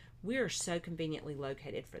Barrel. We are so conveniently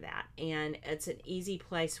located for that, and it's an easy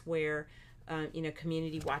place where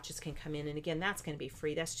community watches can come in. And again, that's going to be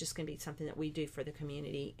free. That's just going to be something that we do for the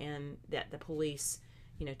community, and that the police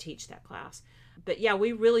teach that class. But yeah,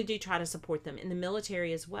 we really do try to support them in the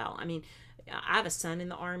military as well. I mean, I have a son in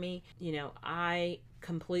the Army. I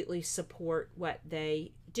completely support what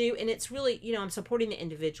they do, and it's really, I'm supporting the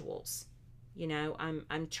individuals.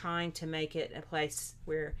 I'm trying to make it a place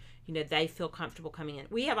where they feel comfortable coming in.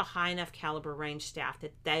 We have a high enough caliber range staff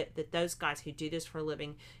that those guys who do this for a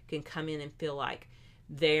living can come in and feel like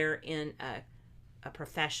they're in a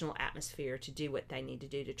professional atmosphere to do what they need to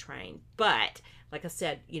do to train. But like I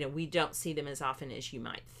said, we don't see them as often as you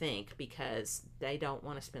might think, because they don't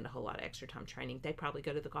want to spend a whole lot of extra time training. They probably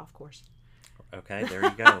go to the golf course. Okay, there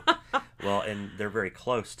you go. Well, and they're very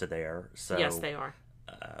close to there. So yes, they are.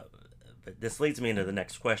 But this leads me into the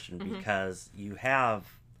next question, because you have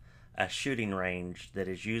a shooting range that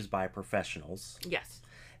is used by professionals. Yes.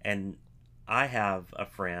 And I have a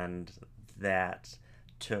friend that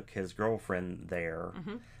took his girlfriend there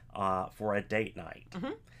for a date night.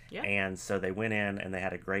 Yeah. And so they went in and they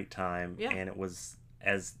had a great time. Yeah. And it was,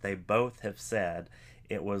 as they both have said,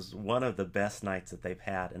 it was one of the best nights that they've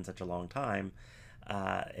had in such a long time.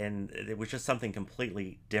 And it was just something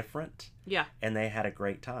completely different. Yeah. And they had a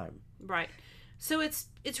great time. Right. So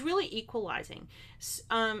it's really equalizing.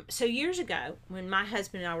 So years ago, when my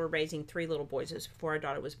husband and I were raising 3 little boys, it was before our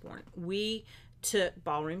daughter was born, we took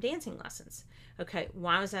ballroom dancing lessons. Okay,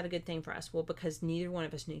 why was that a good thing for us? Well, because neither one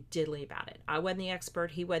of us knew diddly about it. I wasn't the expert.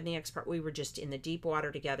 He wasn't the expert. We were just in the deep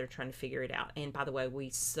water together trying to figure it out. And by the way, we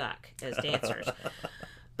suck as dancers.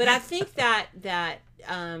 But I think that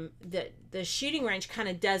the shooting range kind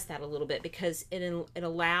of does that a little bit, because it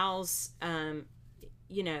allows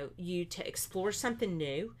you to explore something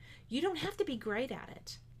new. You don't have to be great at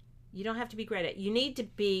it. You need to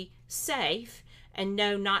be safe and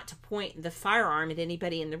know not to point the firearm at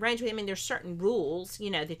anybody in the range. I mean, there's certain rules,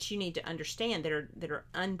 that you need to understand that are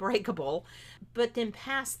unbreakable. But then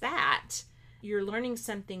past that, you're learning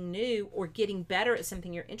something new or getting better at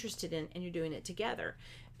something you're interested in, and you're doing it together.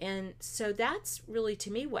 And so that's really,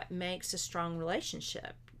 to me, what makes a strong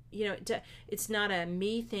relationship. It's not a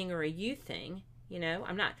me thing or a you thing.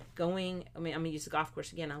 I'm not going, I'm going to use the golf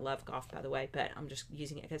course again. I love golf, by the way, but I'm just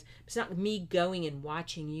using it because it's not me going and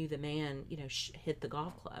watching you, the man, hit the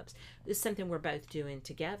golf clubs. This is something we're both doing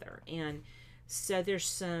together. And so there's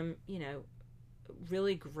some,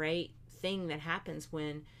 really great thing that happens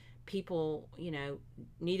when people,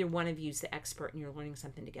 neither one of you is the expert and you're learning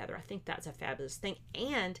something together. I think that's a fabulous thing.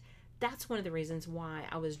 And that's one of the reasons why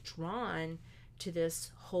I was drawn to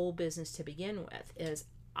this whole business to begin with, is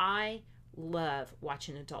I love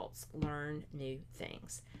watching adults learn new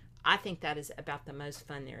things. I think that is about the most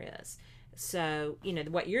fun there is. So,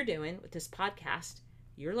 what you're doing with this podcast,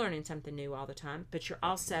 you're learning something new all the time, but you're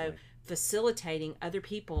also facilitating other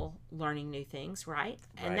people learning new things, right?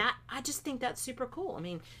 And that, I just think that's super cool. I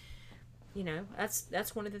mean,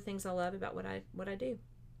 that's one of the things I love about what I do.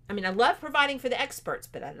 I mean, I love providing for the experts,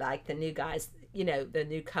 but I like the new guys, the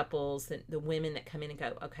new couples, the women that come in and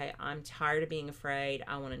go, okay, I'm tired of being afraid.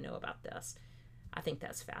 I want to know about this. I think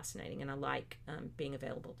that's fascinating, and I like being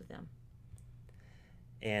available to them.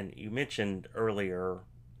 And you mentioned earlier,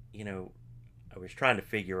 I was trying to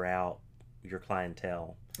figure out your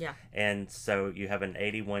clientele. Yeah. And so you have an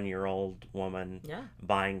 81-year-old woman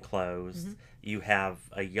buying clothes. Mm-hmm. You have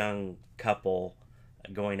a young couple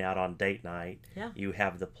going out on date night. Yeah. You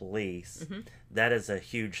have the police. Mm-hmm. That is a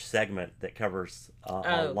huge segment that covers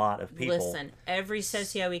a lot of people. Listen, every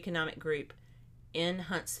socioeconomic group in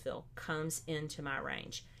Huntsville comes into my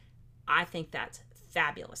range. I think that's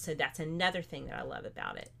fabulous. So that's another thing that I love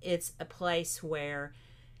about it. It's a place where,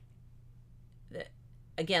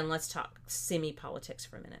 again, let's talk semi-politics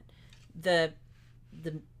for a minute. The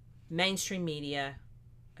mainstream media,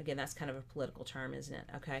 again, that's kind of a political term, isn't it?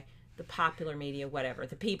 Okay. The popular media, whatever,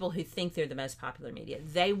 the people who think they're the most popular media,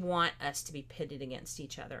 they want us to be pitted against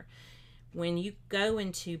each other. When you go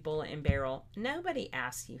into Bullet and Barrel, nobody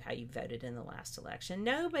asks you how you voted in the last election.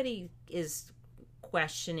 Nobody is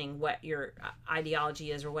questioning what your ideology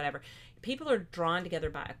is or whatever. People are drawn together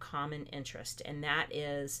by a common interest, and that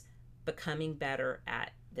is becoming better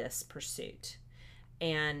at this pursuit.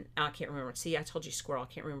 And I can't remember. See, I told you squirrel.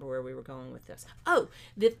 I can't remember where we were going with this. Oh,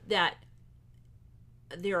 that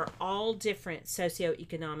there are all different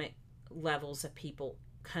socioeconomic levels of people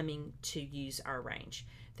coming to use our range.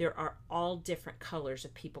 There are all different colors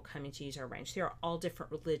of people coming to use our range. There are all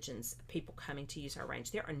different religions of people coming to use our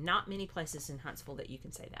range. There are not many places in Huntsville that you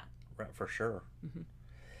can say that. Right, for sure.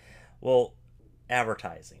 Well,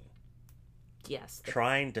 advertising. Yes.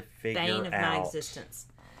 Trying to figure My out existence.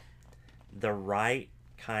 the right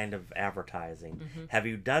kind of advertising. Have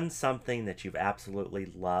you done something that you've absolutely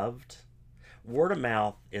loved? Word of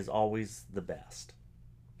mouth is always the best.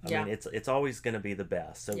 I mean, it's always going to be the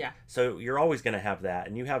best. So so you're always going to have that,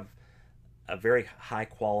 and you have a very high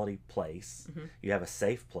quality place. You have a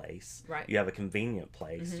safe place. Right. You have a convenient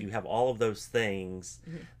place. You have all of those things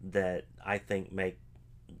that I think make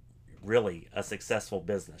really a successful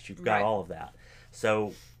business. You've got all of that.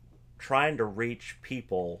 So trying to reach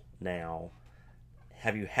people now,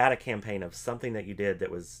 have you had a campaign of something that you did that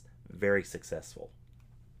was very successful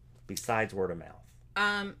besides word of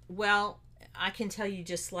mouth? Well, I can tell you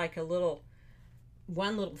just like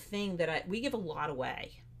one little thing that we give a lot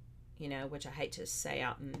away, you know, which I hate to say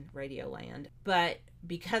out in radio land, but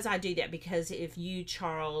because I do that, because if you,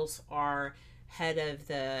 Charles, are head of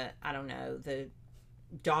the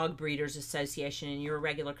Dog Breeders Association and you're a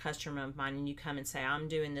regular customer of mine and you come and say, I'm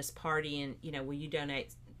doing this party and, you know, will you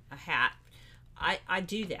donate a hat? I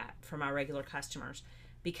do that for my regular customers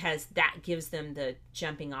because that gives them the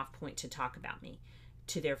jumping off point to talk about me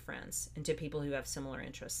to their friends and to people who have similar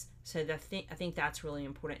interests. So I think that's really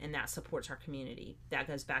important, and that supports our community. That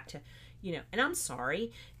goes back to, you know, and I'm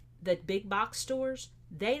sorry, the big box stores,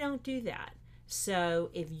 they don't do that. So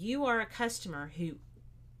if you are a customer who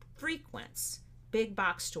frequents big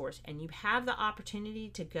box stores and you have the opportunity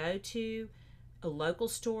to go to a local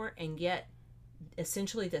store and get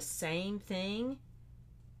essentially the same thing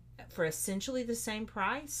for essentially the same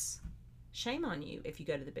price, shame on you if you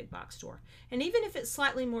go to the big box store. And even if it's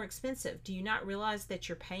slightly more expensive, do you not realize that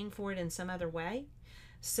you're paying for it in some other way?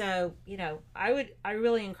 So, you know, I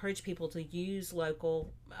really encourage people to use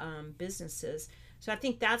local businesses. So I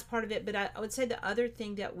think that's part of it. But I would say the other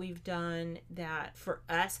thing that we've done that for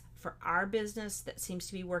us, for our business, that seems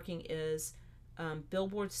to be working is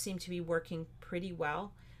billboards seem to be working pretty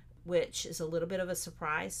well, which is a little bit of a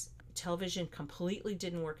surprise. Television completely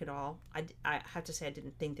didn't work at all. I have to say I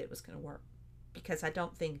didn't think that it was going to work because I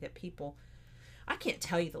don't think that I can't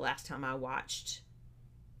tell you the last time I watched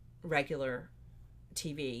regular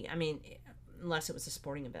TV. I mean, unless it was a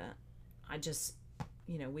sporting event. I just,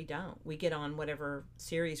 you know, we get on whatever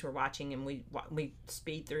series we're watching and we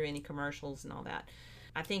speed through any commercials and all that.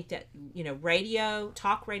 I think that, you know,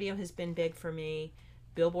 talk radio has been big for me.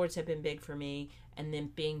 Billboards have been big for me. And then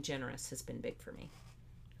being generous has been big for me.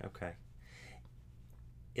 Okay.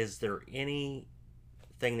 Is there anything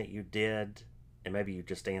that you did, and maybe you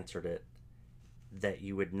just answered it, that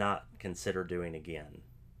you would not consider doing again?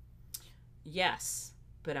 Yes,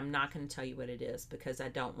 but I'm not going to tell you what it is because I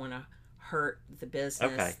don't want to hurt the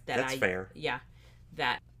business. Okay, that's fair. Yeah,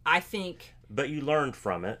 that I think. But you learned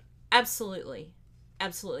from it. Absolutely.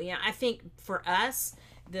 Yeah, I think for us,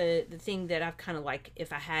 the thing that I've kind of like,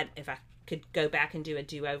 if I could go back and do a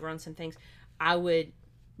do-over on some things, I would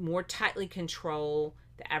more tightly control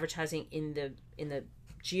the advertising in the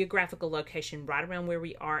geographical location right around where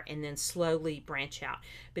we are and then slowly branch out.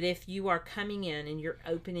 But if you are coming in and you're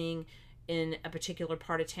opening in a particular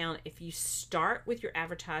part of town, if you start with your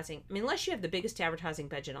advertising, I mean, unless you have the biggest advertising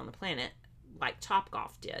budget on the planet, like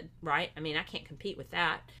Topgolf did, right? I mean, I can't compete with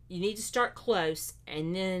that. You need to start close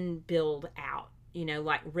and then build out, you know,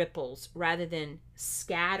 like ripples, rather than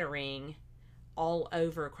scattering all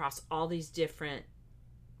over across all these different,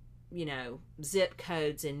 you know, zip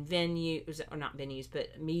codes and venues, or not venues,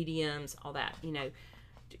 but mediums, all that, you know,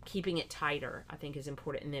 keeping it tighter, I think is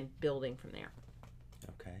important, and then building from there.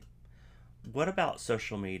 Okay. What about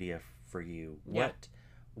social media for you? Yeah.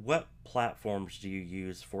 What platforms do you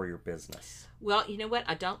use for your business? Well, you know what?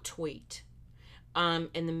 I don't tweet. And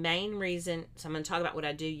the main reason, so I'm going to talk about what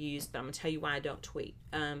I do use, but I'm going to tell you why I don't tweet.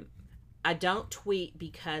 I don't tweet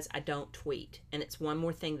because I don't tweet. And it's one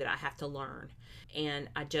more thing that I have to learn. And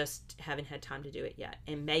I just haven't had time to do it yet.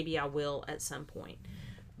 And maybe I will at some point.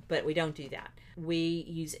 But we don't do that. We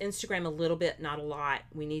use Instagram a little bit, not a lot.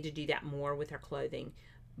 We need to do that more with our clothing.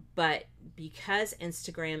 But because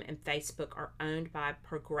Instagram and Facebook are owned by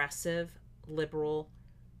progressive, liberal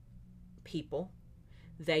people,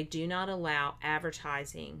 they do not allow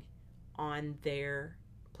advertising on their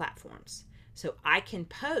platforms. So I can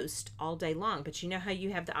post all day long, but you know how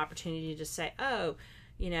you have the opportunity to say, oh,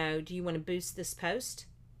 you know, do you want to boost this post?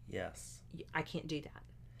 Yes. I can't do that.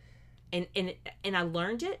 And I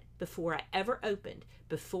learned it before I ever opened.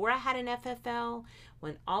 Before I had an FFL,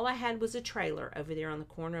 when all I had was a trailer over there on the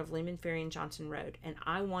corner of Lehman Ferry and Johnson Road, and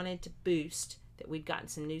I wanted to boost that we'd gotten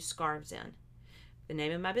some new scarves in. The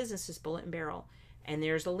name of my business is Bullet and Barrel, and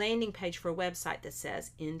there's a landing page for a website that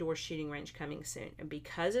says indoor shooting range coming soon. And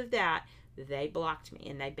because of that, they blocked me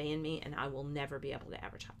and they banned me, and I will never be able to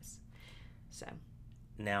advertise. So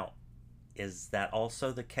now, is that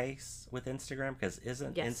also the case with Instagram? Because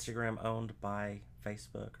isn't Yes. Instagram owned by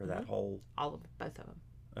Facebook or that whole? both of them.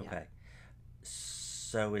 Okay. Yeah.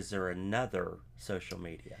 So is there another social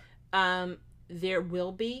media? There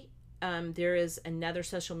will be. There is another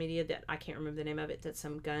social media that I can't remember the name of it, that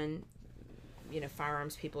some gun,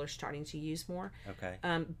 firearms people are starting to use more. Okay.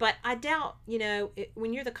 But I doubt,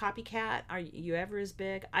 when you're the copycat, are you ever as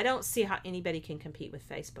big? I don't see how anybody can compete with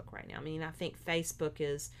Facebook right now. I mean, I think Facebook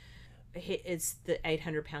it's the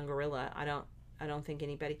 800-pound gorilla. I don't think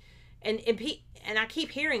anybody. And I keep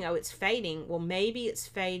hearing, it's fading. Well, maybe it's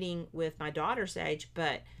fading with my daughter's age,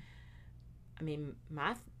 but I mean,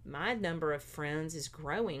 my number of friends is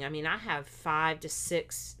growing. I mean, I have 5 to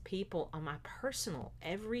 6 people on my personal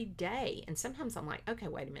every day, and sometimes I'm like, okay,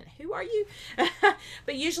 wait a minute, who are you?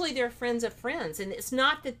 But usually they're friends of friends, and it's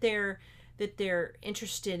not that they're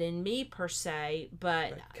interested in me per se,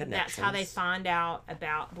 but that's how they find out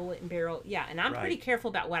about Bullet and Barrel. Yeah, and I'm pretty careful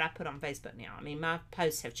about what I put on Facebook now. I mean, my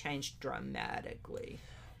posts have changed dramatically.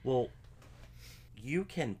 Well, you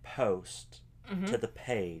can post to the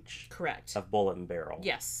page Correct. of Bullet and Barrel.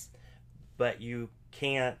 Yes. But you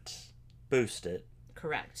can't boost it.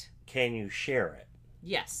 Correct. Can you share it?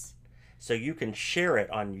 Yes. So you can share it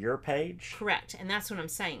on your page? Correct. And that's what I'm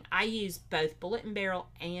saying. I use both Bullet and Barrel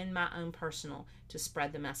and my own personal to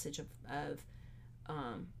spread the message of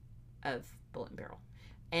Bullet and Barrel.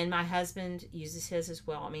 And my husband uses his as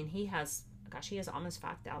well. I mean, he has almost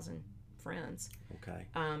 5,000 friends. Okay.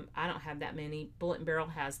 I don't have that many. Bullet and Barrel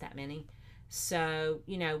has that many. So,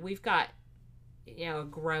 we've got, a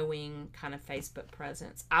growing kind of Facebook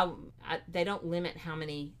presence. They don't limit how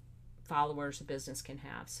many followers a business can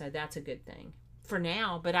have, so that's a good thing for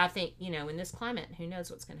now. But I think, in this climate, who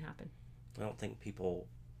knows what's going to happen. I don't think people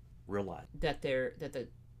realize that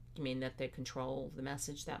they control the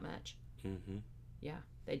message that much. Mm-hmm. Yeah,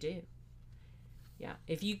 they do. Yeah,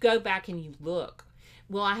 if you go back and you look,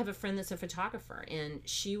 well, I have a friend that's a photographer, and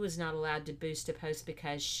she was not allowed to boost a post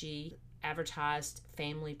because she advertised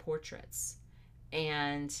family portraits,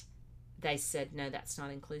 and they said, no, that's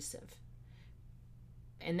not inclusive.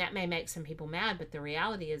 And that may make some people mad, but the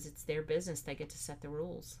reality is it's their business. They get to set the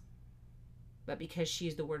rules. But because she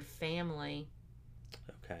used the word family.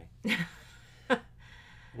 Okay.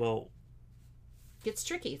 Well, gets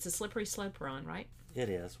tricky. It's a slippery slope we're on, right? It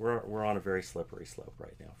is. We're on a very slippery slope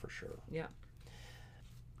right now, for sure. Yeah.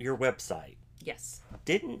 Your website. Yes.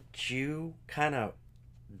 Didn't you kind of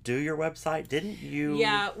do your website? Didn't you?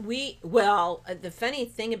 Yeah, the funny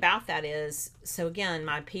thing about that is, so again,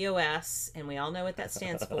 my POS, and we all know what that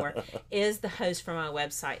stands for, is the host for my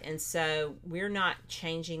website. And so we're not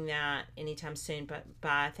changing that anytime soon, but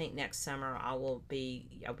by I think next summer I'll be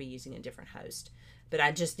using a different host. But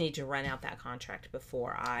I just need to run out that contract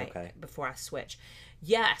before I switch.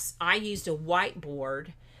 Yes, I used a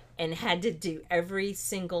whiteboard and had to do every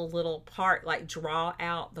single little part, like draw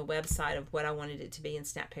out the website of what I wanted it to be and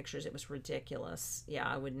snap pictures. It was ridiculous. Yeah,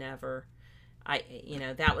 I would never.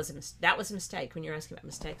 That was a mistake. When you're asking about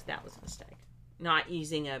mistakes, that was a mistake. Not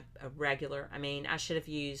using a regular. I mean, I should have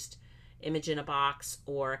used Image in a Box,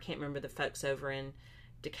 or I can't remember the folks over in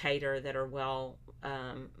Decatur that are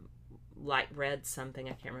Light Red something.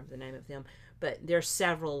 I can't remember the name of them, but there's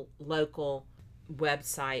several local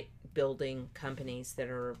website building companies that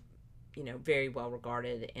are, very well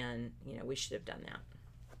regarded, and we should have done that.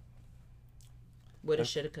 Woulda,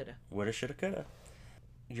 shoulda, coulda. Woulda, shoulda, coulda.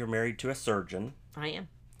 You're married to a surgeon. I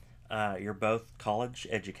am. You're both college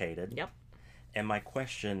educated. Yep. And my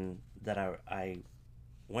question that I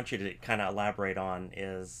want you to kind of elaborate on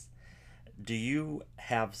is, do you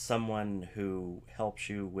have someone who helps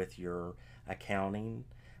you with your accounting,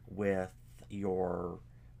 with your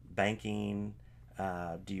banking?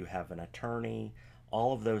 Do you have an attorney?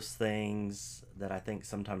 All of those things that I think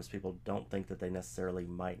sometimes people don't think that they necessarily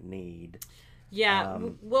might need. Yeah,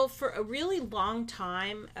 well, for a really long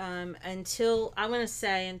time, until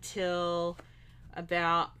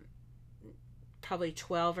about probably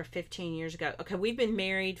 12 or 15 years ago. Okay, we've been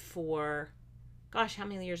married for, gosh, how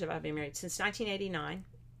many years have I been married? Since 1989.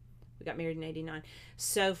 We got married in 89.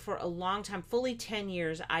 So for a long time, fully 10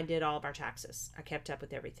 years, I did all of our taxes. I kept up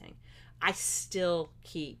with everything. I still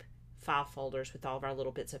keep file folders with all of our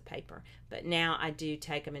little bits of paper. But now I do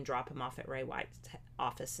take them and drop them off at Ray White's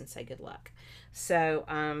office and say good luck. So,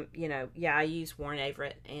 I use Warren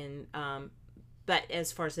Averett. And but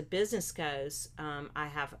as far as the business goes, I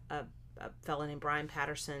have a fellow named Brian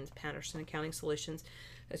Patterson Accounting Solutions,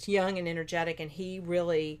 that's young and energetic, and he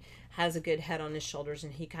really has a good head on his shoulders,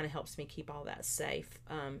 and he kind of helps me keep all that safe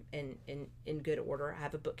and in good order. I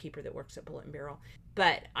have a bookkeeper that works at Bullet and Barrel,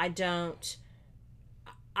 but I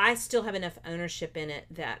still have enough ownership in it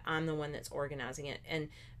that I'm the one that's organizing it, and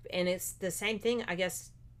it's the same thing, I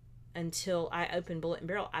guess. Until I opened Bullet and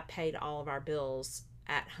Barrel, I paid all of our bills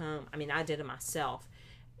at home. I mean, I did it myself.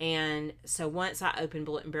 And so once I opened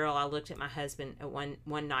Bullet and Barrel, I looked at my husband at one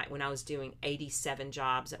night when I was doing 87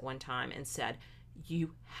 jobs at one time and said,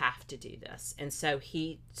 you have to do this. And so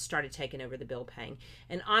he started taking over the bill paying.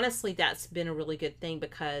 And honestly, that's been a really good thing,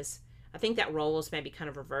 because I think that role is maybe kind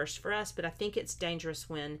of reversed for us, but I think it's dangerous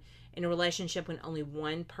when in a relationship when only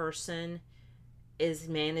one person is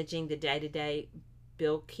managing the day-to-day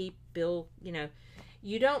bill,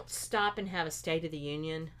 you don't stop and have a State of the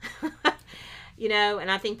Union. And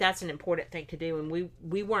I think that's an important thing to do, and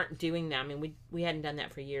we weren't doing that. I mean, we hadn't done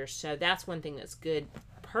that for years. So that's one thing that's good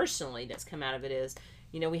personally that's come out of it is,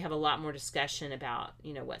 we have a lot more discussion about,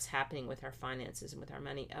 what's happening with our finances and with our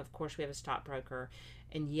money. Of course, we have a stockbroker,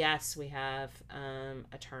 and yes, we have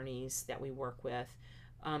attorneys that we work with.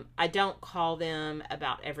 I don't call them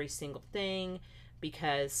about every single thing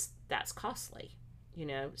because that's costly,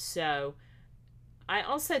 So I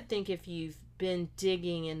also think if you've been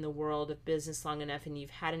digging in the world of business long enough and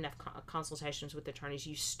you've had enough consultations with attorneys,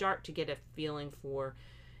 you start to get a feeling for,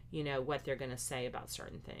 what they're going to say about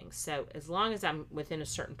certain things. So as long as I'm within a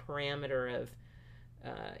certain parameter of,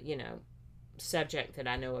 subject that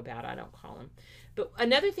I know about, I don't call them. But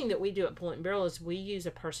another thing that we do at Bullet and Barrel is we use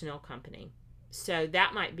a personnel company. So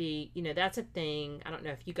that might be, that's a thing. I don't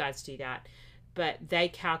know if you guys do that, but they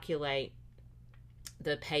calculate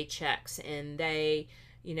the paychecks and they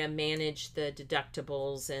manage the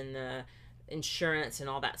deductibles and the insurance and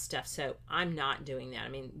all that stuff. So I'm not doing that. I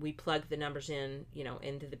mean, we plug the numbers in,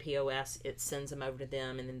 into the POS. It sends them over to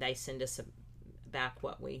them, and then they send us back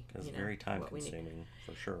what we. It's very time consuming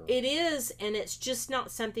for sure. It is, and it's just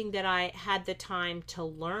not something that I had the time to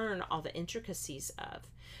learn all the intricacies of.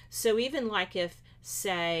 So even like if,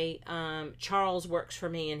 say, Charles works for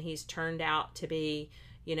me and he's turned out to be,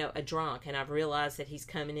 a drunk, and I've realized that he's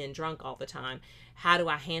coming in drunk all the time. How do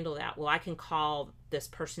I handle that? Well, I can call this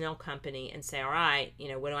personnel company and say, all right,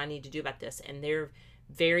 what do I need to do about this? And they're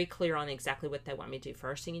very clear on exactly what they want me to do.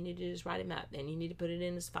 First thing you need to do is write him up. Then you need to put it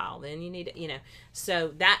in his file. Then you need to,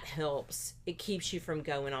 so that helps. It keeps you from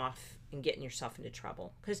going off and getting yourself into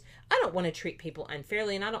trouble. Because I don't want to treat people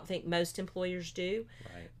unfairly, and I don't think most employers do.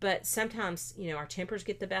 Right. But sometimes, our tempers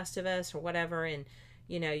get the best of us or whatever, and,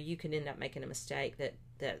 you can end up making a mistake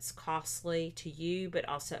that's costly to you, but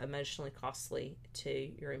also emotionally costly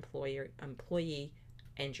to your employee,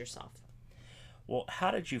 and yourself. Well,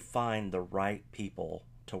 how did you find the right people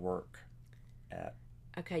to work at?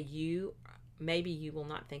 Okay, maybe you will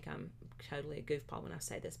not think I'm totally a goofball when I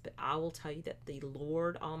say this, but I will tell you that the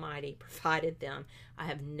Lord Almighty provided them. I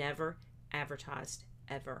have never advertised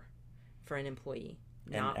ever for an employee.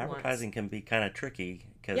 And not advertising once. Can be kind of tricky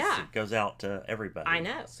because it goes out to everybody. I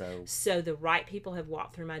know. So the right people have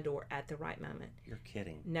walked through my door at the right moment. You're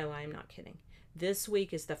kidding. No, I am not kidding. This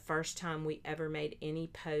week is the first time we ever made any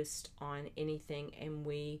post on anything, and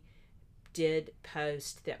we did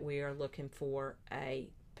post that we are looking for a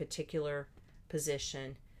particular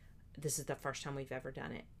position. This is the first time we've ever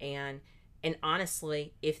done it. And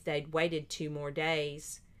honestly, if they'd waited 2 more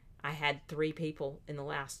days, I had 3 people in the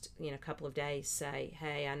last couple of days say,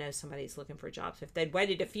 hey, I know somebody's looking for a job. So if they'd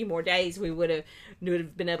waited a few more days, we would have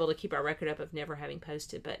been able to keep our record up of never having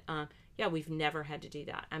posted. But we've never had to do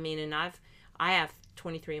that. I mean, and I have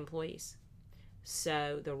 23 employees.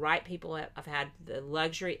 So the right people, I've had the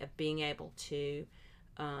luxury of being able to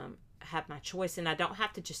have my choice. And I don't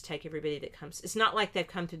have to just take everybody that comes. It's not like they've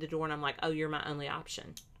come through the door and I'm like, oh, you're my only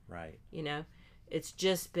option. Right. It's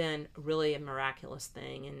just been really a miraculous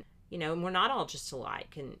thing. And, and we're not all just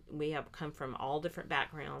alike. And we have come from all different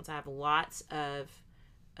backgrounds. I have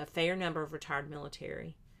a fair number of retired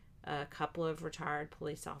military, a couple of retired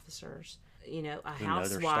police officers, a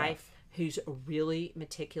housewife who's really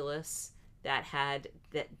meticulous that had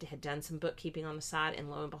done some bookkeeping on the side, and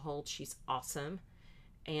lo and behold, she's awesome.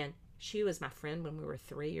 And she was my friend when we were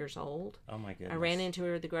 3 years old. Oh my goodness. I ran into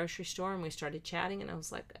her at the grocery store and we started chatting, and I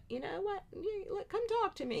was like, you know what? Come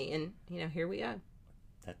talk to me. And, here we go.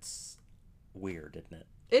 That's weird, isn't it?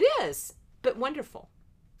 It is, but wonderful.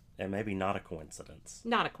 And maybe not a coincidence.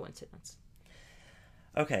 Not a coincidence.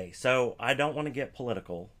 Okay, so I don't want to get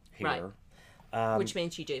political here. Right. Which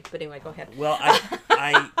means you do. But anyway, go ahead. Well,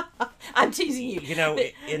 I'm teasing you. You know,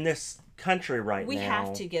 in this country right we now,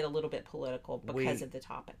 have to get a little bit political because of the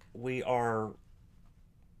topic. We are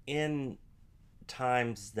in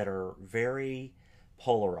times that are very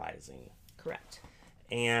polarizing. Correct.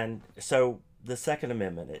 And so the Second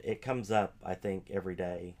Amendment, it comes up, I think, every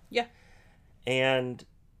day. Yeah. And,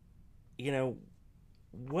 you know,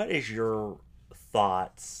 what is your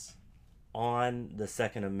thoughts on the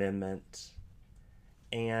Second Amendment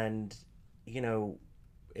and, you know,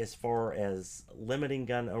 as far as limiting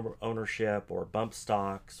gun ownership or bump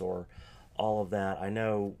stocks or all of that? I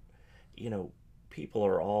know, you know, people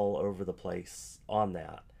are all over the place on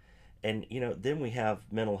that. And, you know, then we have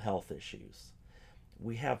mental health issues.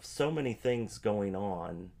 We have so many things going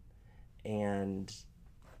on. And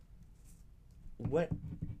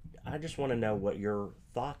I just want to know what your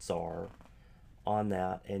thoughts are on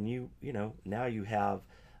that. And you know, now you have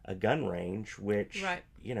a gun range, which, right,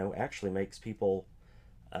 you know, actually makes people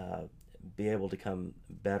be able to become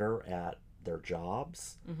better at their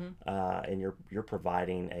jobs. And you're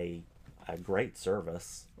providing a great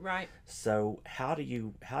service. Right. So how do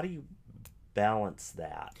you balance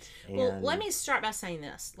that? And well, let me start by saying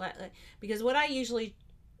this, because what I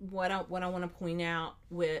want to point out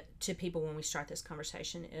to people when we start this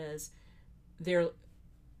conversation is they're,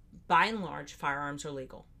 by and large, firearms are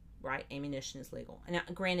legal, right? Ammunition is legal. And now,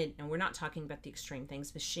 granted, and we're not talking about the extreme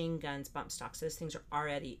things, machine guns, bump stocks, those things are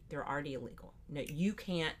already illegal. No, you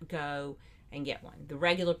can't go and get one. The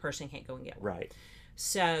regular person can't go and get one. Right.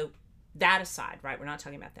 So that aside, right? We're not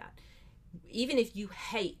talking about that. Even if you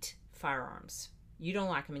hate firearms, you don't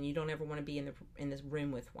like them, and you don't ever want to be in this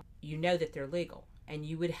room with one, you know that they're legal. And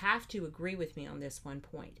you would have to agree with me on this one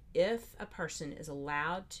point. If a person is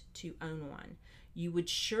allowed to own one, you would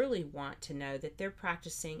surely want to know that they're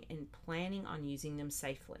practicing and planning on using them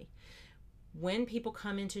safely. When people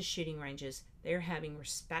come into shooting ranges, they're having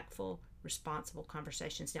respectful, responsible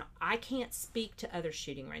conversations. Now, I can't speak to other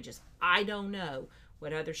shooting ranges. I don't know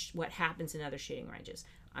what happens in other shooting ranges.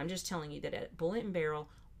 I'm just telling you that at Bullet and Barrel,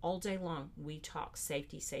 all day long, we talk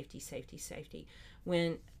safety, safety, safety, safety.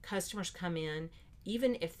 When customers come in,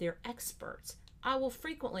 even if they're experts, I will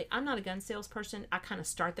frequently, I'm not a gun salesperson, I kind of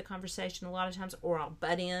start the conversation a lot of times, or I'll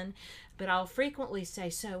butt in, but I'll frequently say,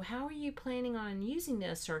 so how are you planning on using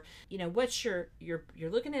this? Or, you know, what's you're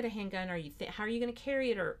looking at a handgun, or how are you going to carry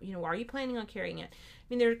it? Or, you know, are you planning on carrying it? I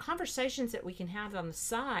mean, there are conversations that we can have on the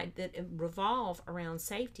side that revolve around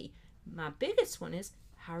safety. My biggest one is,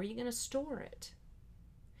 how are you going to store it?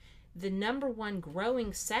 The number one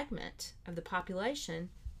growing segment of the population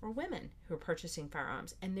are women who are purchasing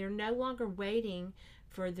firearms, and they're no longer waiting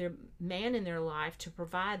for their man in their life to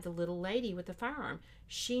provide the little lady with a firearm.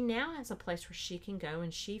 She now has a place where she can go,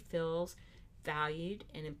 and she feels valued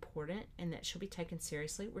and important, and that she'll be taken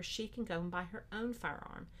seriously, where she can go and buy her own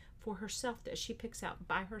firearm for herself that she picks out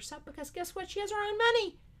by herself, because guess what? She has her own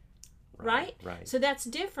money. Right? So that's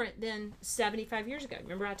different than 75 years ago.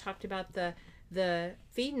 Remember I talked about the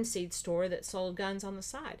feed and seed store that sold guns on the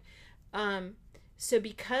side. So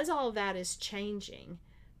because all of that is changing,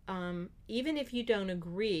 even if you don't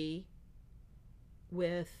agree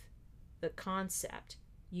with the concept,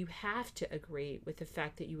 you have to agree with the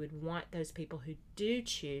fact that you would want those people who do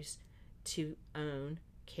choose to own,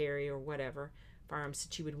 carry, or whatever firearms,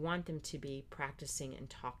 that you would want them to be practicing and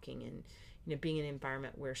talking and, you know, being in an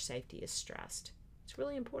environment where safety is stressed. It's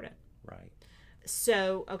really important. Right.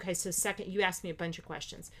 So, okay, so second, you asked me a bunch of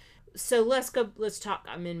questions. So let's talk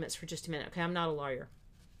amendments for just a minute. Okay, I'm not a lawyer.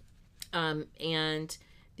 And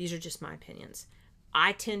these are just my opinions.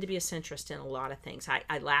 I tend to be a centrist in a lot of things.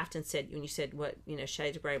 I laughed and said, when you said what, you know,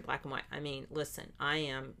 shades of gray, black and white. I mean, listen, I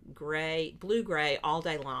am gray, blue-gray all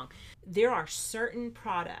day long. There are certain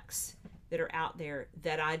products that are out there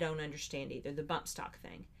that I don't understand either. The bump stock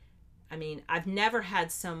thing. I mean, I've never had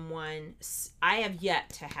someone, I have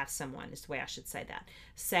yet to have someone, is the way I should say that,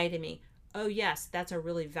 say to me, oh yes, that's a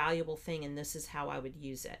really valuable thing and this is how I would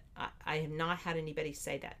use it. I have not had anybody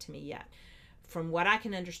say that to me yet. From what I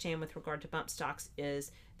can understand with regard to bump stocks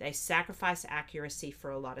is they sacrifice accuracy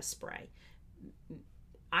for a lot of spray.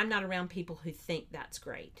 I'm not around people who think that's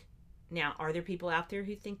great. Now, are there people out there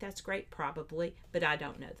who think that's great? Probably, but I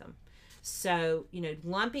don't know them. So, you know,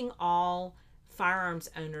 lumping all firearms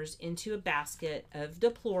owners into a basket of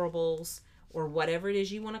deplorables or whatever it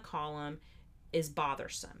is you want to call them is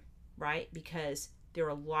bothersome, right? Because there are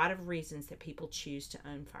a lot of reasons that people choose to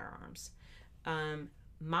own firearms.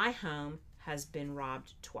 My home has been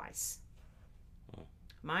robbed twice.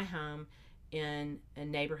 My home in a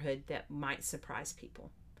neighborhood that might surprise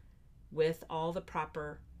people with all the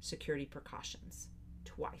proper security precautions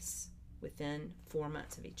twice within 4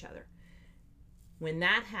 months of each other. When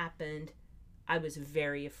that happened, I was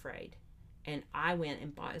very afraid. And I went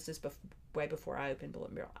and bought, this is way before I opened Bullet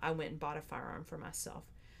and Barrel, I went and bought a firearm for myself.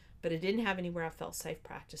 But I didn't have anywhere I felt safe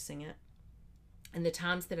practicing it. And the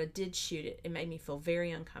times that I did shoot it, it made me feel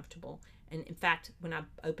very uncomfortable. And in fact, when I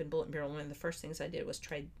opened Bullet and Barrel, one of the first things I did was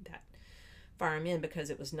trade that firearm in because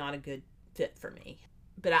it was not a good fit for me.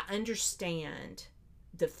 But I understand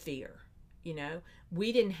the fear. You know,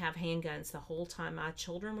 we didn't have handguns the whole time my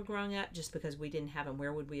children were growing up just because we didn't have them.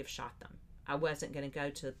 Where would we have shot them? I wasn't going to go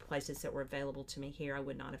to the places that were available to me here. I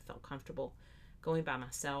would not have felt comfortable going by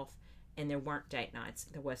myself. And there weren't date nights.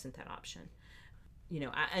 There wasn't that option. You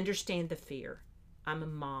know, I understand the fear. I'm a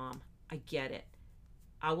mom. I get it.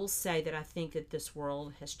 I will say that I think that this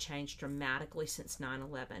world has changed dramatically since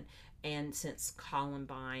 9/11 and since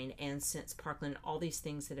Columbine and since Parkland, all these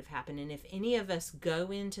things that have happened. And if any of us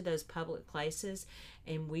go into those public places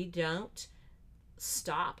and we don't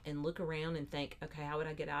stop and look around and think, okay, how would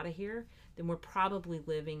I get out of here? Then we're probably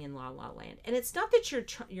living in la la land. And it's not that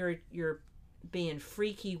you're being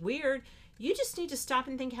freaky weird. You just need to stop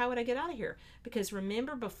and think, how would I get out of here? Because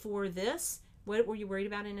remember, before this, what were you worried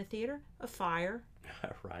about in a theater? A fire.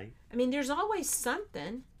 Right. I mean, there's always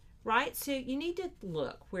something, right? So you need to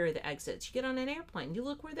look where are the exits. You get on an airplane, you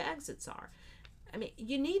look where the exits are. I mean,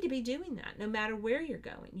 you need to be doing that no matter where you're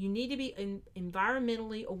going. You need to be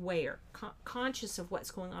environmentally aware, conscious of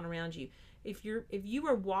what's going on around you. If you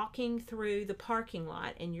are walking through the parking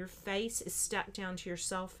lot and your face is stuck down to your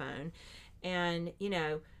cell phone and, you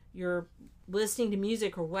know, you're listening to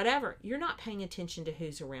music or whatever, you're not paying attention to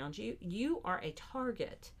who's around you. You are a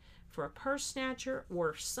target for a purse snatcher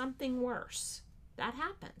or something worse. That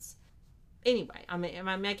happens. Anyway,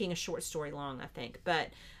 I'm making a short story long, I think. But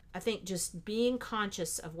I think just being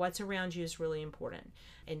conscious of what's around you is really important.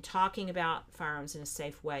 And talking about firearms in a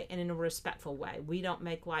safe way and in a respectful way. We don't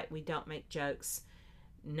make light. We don't make jokes.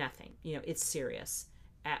 Nothing. You know, it's serious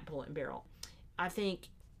at Bullet and Barrel. I think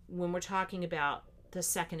when we're talking about the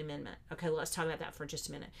Second Amendment, okay, let's talk about that for just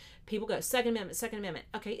a minute. People go, Second Amendment, Second Amendment.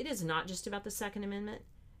 Okay, it is not just about the Second Amendment.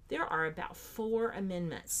 There are about 4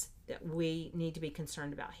 amendments that we need to be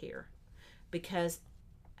concerned about here. Because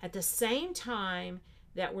at the same time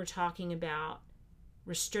that we're talking about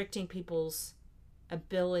restricting people's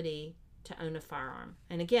ability to own a firearm.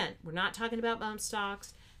 And again, we're not talking about bump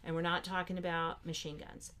stocks and we're not talking about machine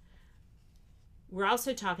guns. We're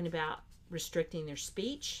also talking about restricting their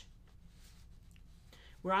speech.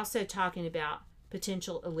 We're also talking about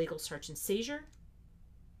potential illegal search and seizure.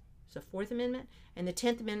 So 4th Amendment. And the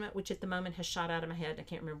 10th Amendment, which at the moment has shot out of my head. I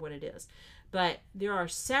can't remember what it is. But there are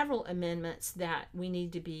several amendments that we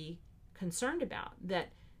need to be concerned about. That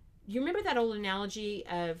you remember that old analogy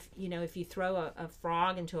of, you know, if you throw a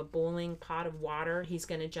frog into a boiling pot of water, he's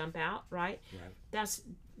going to jump out, right? Right. That's,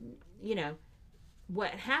 you know,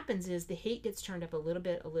 what happens is the heat gets turned up a little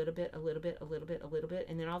bit,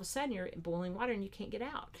 and then all of a sudden you're in boiling water and you can't get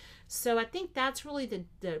out. So I think that's really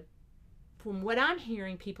the from what I'm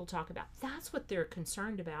hearing people talk about, that's what they're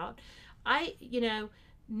concerned about.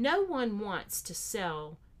 No one wants to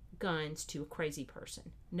sell guns to a crazy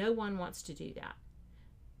person. No one wants to do that.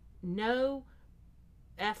 No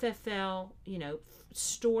FFL,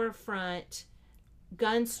 storefront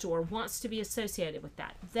gun store wants to be associated with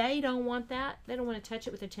that. They don't want that. They don't want to touch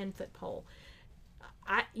it with a 10-foot pole.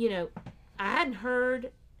 I hadn't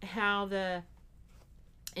heard how the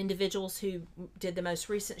individuals who did the most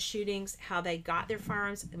recent shootings, how they got their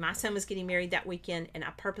firearms. My son was getting married that weekend, and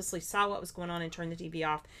I purposely saw what was going on and turned the TV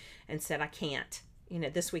off and said, I can't.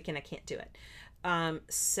 This weekend I can't do it.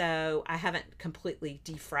 So I haven't completely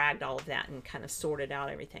defragged all of that and kind of sorted out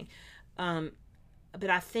everything. But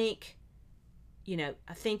I think,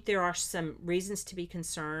 there are some reasons to be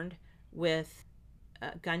concerned with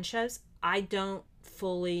gun shows. I don't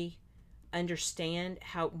fully understand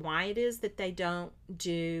why it is that they don't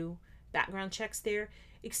do background checks there,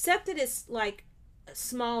 except that it's like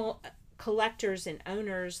small collectors and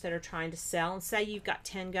owners that are trying to sell. And say you've got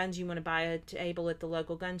 10 guns, you want to buy a table at the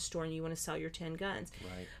local gun store and you want to sell your 10 guns.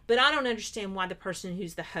 Right. But I don't understand why the person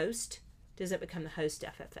who's the host doesn't become the host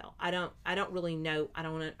FFL. I don't really know. I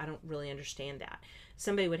don't really understand that.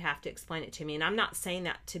 Somebody would have to explain it to me. And I'm not saying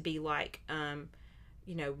that to be like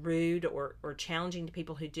rude or challenging to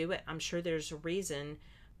people who do it. I'm sure there's a reason,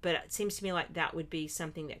 but it seems to me like that would be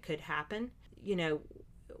something that could happen.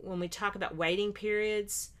 When we talk about waiting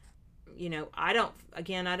periods, I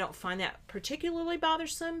don't find that particularly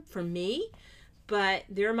bothersome for me, But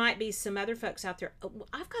there might be some other folks out there.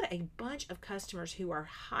 I've got a bunch of customers who are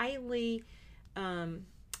highly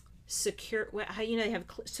secure. You know, they have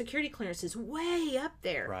security clearances way up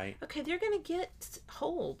there. Right. Okay, they're going to get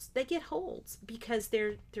holds. They get holds because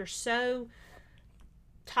they're so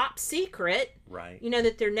top secret. Right. You know,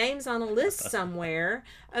 that their name's on a list somewhere.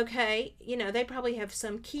 Okay, you know, they probably have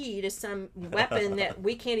some key to some weapon that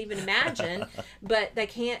we can't even imagine, but they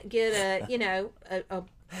can't get a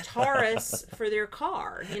Taurus for their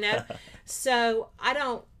car, you know. So I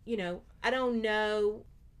don't know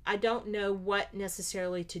what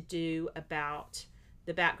necessarily to do about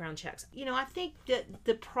the background checks. You know, I think that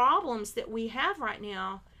the problems that we have right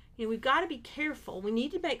now, you know, we've got to be careful. We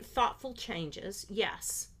need to make thoughtful changes,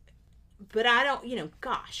 yes. But I don't, you know,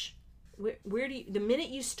 gosh, where do you, the minute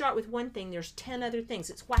you start with one thing, there's 10 other things.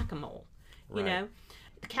 It's whack-a-mole, you know.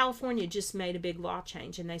 California just made a big law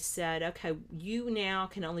change, and they said, okay, you now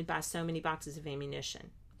can only buy so many boxes of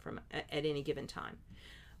ammunition from at any given time.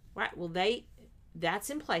 Right, well,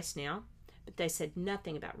 that's in place now, but they said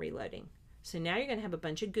nothing about reloading. So now you're going to have a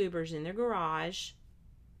bunch of goobers in their garage,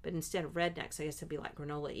 but instead of rednecks, I guess it'd be like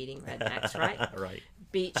granola eating rednecks, right? Right.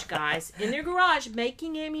 Beach guys in their garage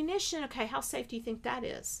making ammunition. Okay, how safe do you think that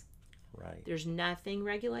is? Right. There's nothing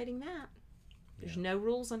regulating that. There's no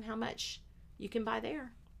rules on how much you can buy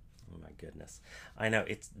there. Oh my goodness. I know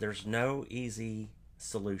there's no easy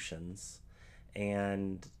solutions,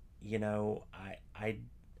 and you know,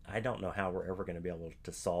 I don't know how we're ever going to be able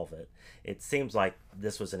to solve it. It seems like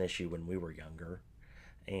this was an issue when we were younger,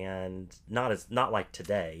 and not like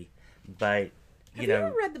today, but Have you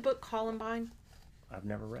ever read the book Columbine? I've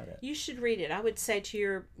never read it. You should read it. I would say to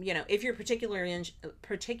your, you know, if you're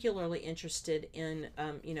particularly interested in,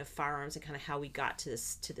 you know, firearms and kind of how we got to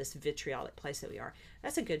this vitriolic place that we are.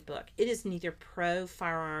 That's a good book. It is neither pro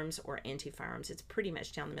firearms or anti firearms. It's pretty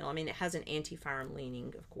much down the middle. I mean, it has an anti firearm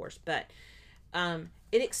leaning, of course, but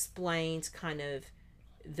it explains kind of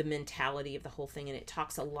the mentality of the whole thing, and it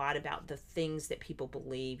talks a lot about the things that people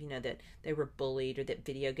believe, you know, that they were bullied or that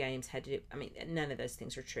video games had to do. I mean, none of those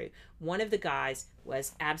things are true. One of the guys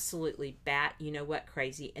was absolutely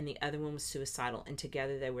crazy, and the other one was suicidal, and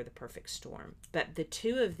together they were the perfect storm. But the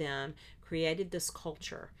two of them created this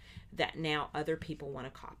culture that now other people want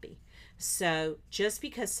to copy. So just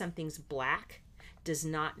because something's black does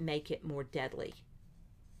not make it more deadly.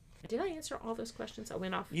 Did I answer all those questions? I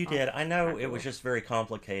went off. You did. I know it was just very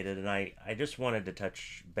complicated, and I just wanted to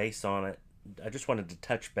touch base on it. I just wanted to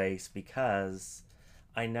touch base because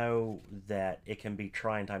I know that it can be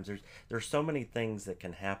trying times. There's so many things that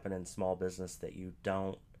can happen in small business that you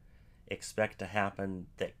don't expect to happen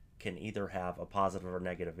that can either have a positive or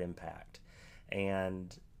negative impact.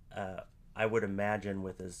 And I would imagine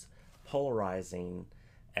with as polarizing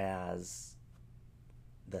as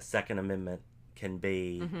the Second Amendment can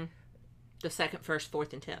be, the second, first,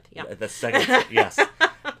 fourth, and 10th. Yeah. The second, yes.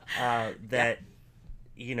 That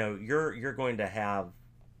you know, you're going to have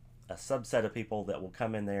a subset of people that will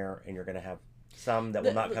come in there, and you're going to have some that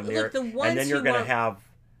will not come there, and then you're going to have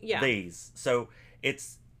these. So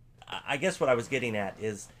it's, I guess what I was getting at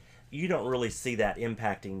is, you don't really see that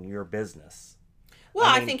impacting your business. Well,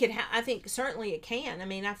 I think certainly it can. I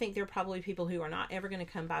mean, I think there are probably people who are not ever going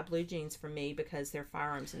to come buy blue jeans from me because there are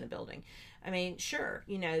firearms in the building. I mean, sure,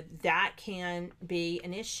 you know, that can be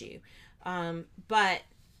an issue. But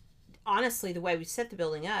honestly, the way we set the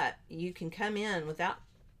building up, you can come in without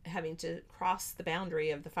having to cross the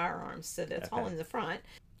boundary of the firearms. So that's all in the front.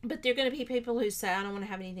 But there are going to be people who say, I don't want to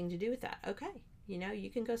have anything to do with that. Okay, you know, you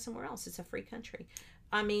can go somewhere else. It's a free country.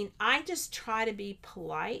 I mean, I just try to be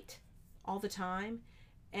polite all the time,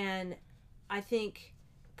 and I think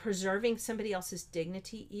preserving somebody else's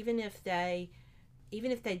dignity, even if they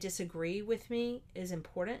disagree with me, is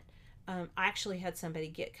important. I actually had somebody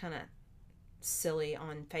get kind of silly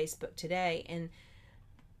on Facebook today, and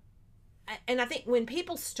I think when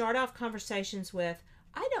people start off conversations with,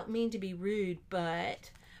 I don't mean to be rude,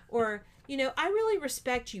 but, or, you know, I really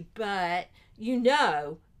respect you, but, you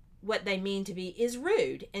know, what they mean to be is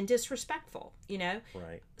rude and disrespectful, you know?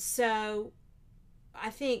 Right. So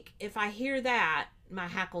I think if I hear that, my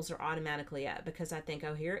hackles are automatically up, because I think,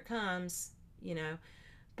 oh, here it comes, you know?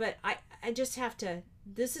 But I just have to,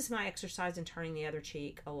 this is my exercise in turning the other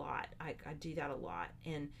cheek a lot. I do that a lot.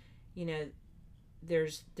 And, you know,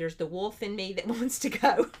 there's the wolf in me that wants to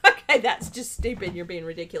go, okay, that's just stupid, you're being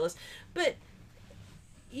ridiculous. But,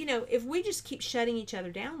 you know, if we just keep shutting each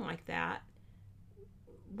other down like that,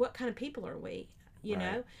 what kind of people are we? You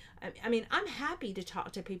know, I mean, I'm happy to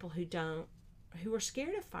talk to people who are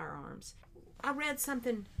scared of firearms. I read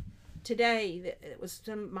something today that it was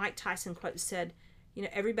some Mike Tyson quote, said, You know,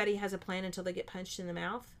 everybody has a plan until they get punched in the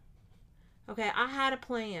mouth. Okay, I had a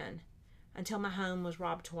plan until my home was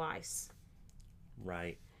robbed twice.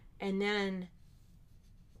 Right. And then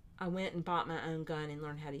I went and bought my own gun and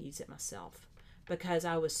learned how to use it myself because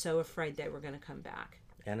I was so afraid they were going to come back.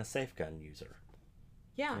 And a safe gun user.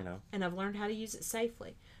 Yeah. You know? And I've learned how to use it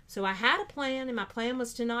safely. So I had a plan, and my plan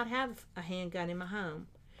was to not have a handgun in my home.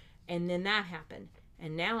 And then that happened.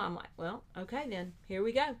 And now I'm like, well, okay, then here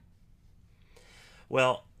we go.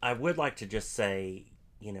 Well, I would like to just say,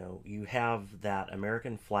 you know, you have that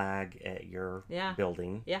American flag at your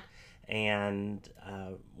building. Yeah. And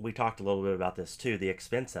we talked a little bit about this too, the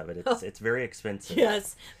expense of it. It's very expensive.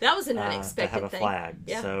 Yes, that was an unexpected to have a thing. flag.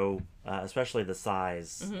 Yeah. So, especially the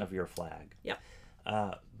size of your flag. Yep.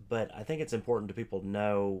 But I think it's important to people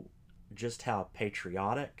know just how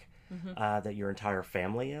patriotic that your entire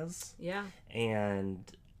family is. Yeah. And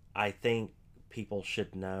I think people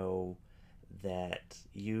should know that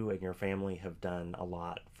you and your family have done a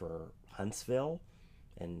lot for Huntsville,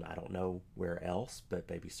 and I don't know where else, but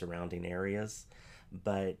maybe surrounding areas.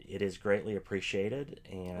 But it is greatly appreciated,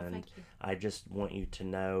 and thank you. I just want you to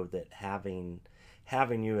know that having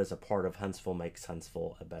you as a part of Huntsville makes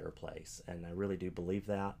Huntsville a better place, and I really do believe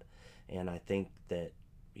that. And I think that,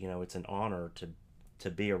 you know, it's an honor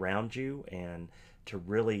to be around you and to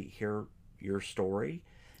really hear your story.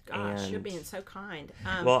 Gosh, and, you're being so kind.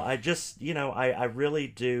 well, I just, you know, I really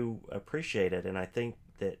do appreciate it, and I think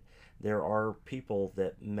that there are people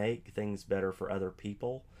that make things better for other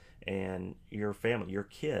people, and your family, your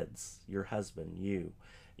kids, your husband, you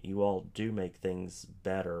all do make things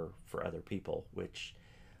better for other people, which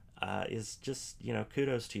is just, you know,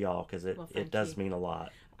 kudos to y'all, because it does mean a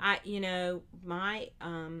lot.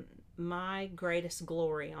 My greatest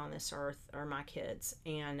glory on this earth are my kids,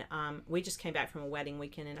 and we just came back from a wedding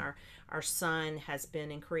weekend, and our son has been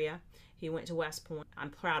in Korea. He went to West Point. I'm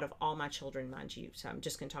proud of all my children, mind you, so I'm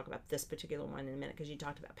just going to talk about this particular one in a minute because you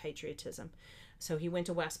talked about patriotism. So he went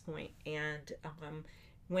to West Point, and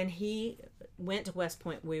when he went to West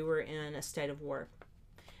Point, we were in a state of war,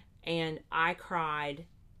 and I cried,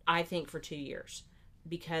 I think, for 2 years,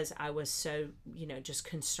 because I was so, you know, just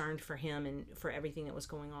concerned for him and for everything that was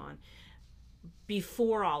going on.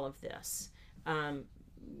 Before all of this,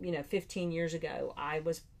 15 years ago, I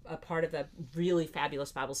was a part of a really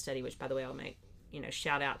fabulous Bible study, which, by the way, I'll make,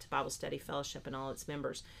 shout out to Bible Study Fellowship and all its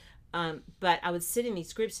members. But I would sit in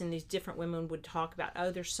these groups, and these different women would talk about,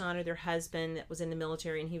 their son or their husband that was in the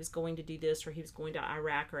military, and he was going to do this, or he was going to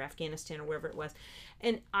Iraq or Afghanistan or wherever it was.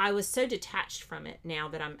 And I was so detached from it now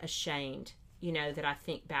that I'm ashamed, that I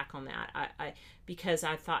think back on that. Because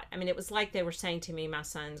I thought, it was like they were saying to me, my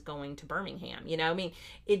son's going to Birmingham.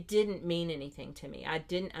 It didn't mean anything to me. I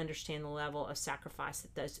didn't understand the level of sacrifice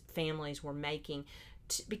that those families were making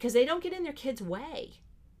because they don't get in their kids' way.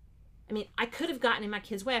 I could have gotten in my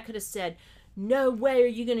kid's way. I could have said, no way are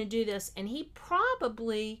you going to do this. And he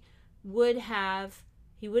probably would have,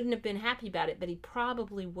 he wouldn't have been happy about it, but he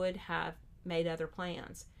probably would have made other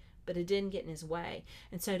plans. But it didn't get in his way.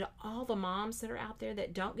 And so to all the moms that are out there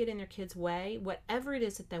that don't get in their kids' way, whatever it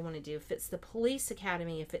is that they want to do, if it's the police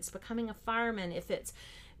academy, if it's becoming a fireman, if it's,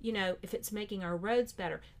 if it's making our roads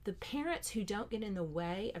better, the parents who don't get in the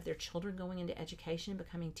way of their children going into education and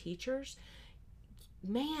becoming teachers,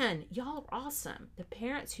 man, y'all are awesome. The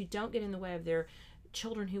parents who don't get in the way of their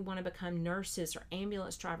children who want to become nurses or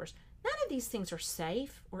ambulance drivers, none of these things are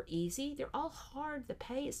safe or easy. They're all hard. The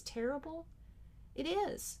pay is terrible. It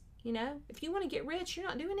is. If you want to get rich, you're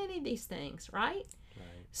not doing any of these things, right?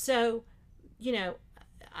 Right. So,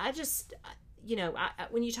 I just,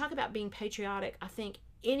 when you talk about being patriotic, I think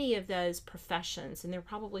any of those professions, and there are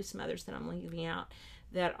probably some others that I'm leaving out,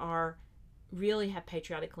 that are really have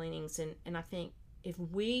patriotic leanings. And I think if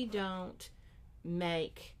we don't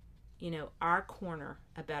make, our corner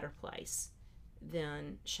a better place,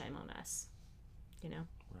 then shame on us,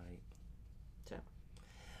 Right. So.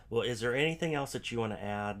 Well, is there anything else that you want to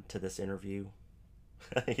add to this interview?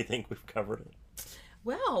 You think we've covered it?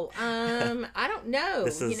 Well, I don't know.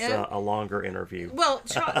 This is a longer interview. Well,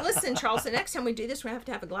 listen, Charles, the next time we do this, we have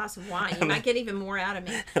to have a glass of wine. You might get even more out of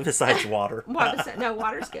me. Besides water. No,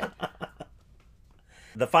 water's good.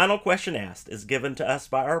 The final question asked is given to us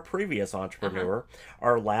by our previous entrepreneur.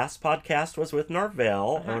 Our last podcast was with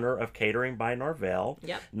Narvell, owner of Catering by Narvell.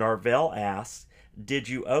 Yep. Narvell asks, did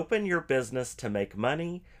you open your business to make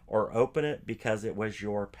money or open it because it was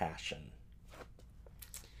your passion?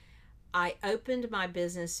 I opened my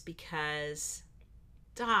business because,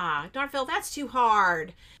 Narvell, that's too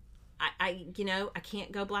hard. I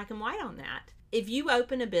can't go black and white on that. If you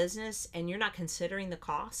open a business and you're not considering the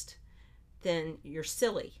cost, then you're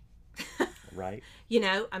silly. Right.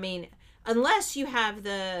 I mean, unless you have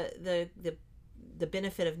the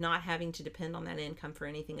benefit of not having to depend on that income for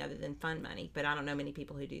anything other than fund money, but I don't know many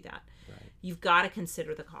people who do that. Right. You've got to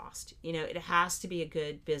consider the cost. It has to be a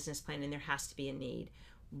good business plan, and there has to be a need.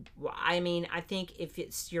 I mean, I think if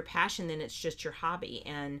it's your passion, then it's just your hobby.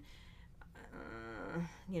 And,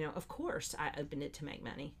 of course I opened it to make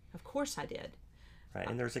money. Of course I did. Right.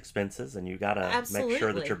 And there's expenses, and you got to Absolutely. make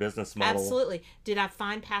sure that your business model. Absolutely. Did I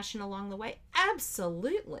find passion along the way?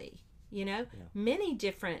 Absolutely. Many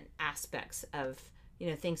different aspects of,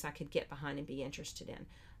 things I could get behind and be interested in.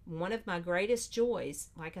 One of my greatest joys,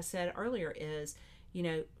 like I said earlier, is,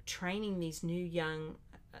 training these new young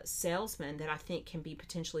salesmen that I think can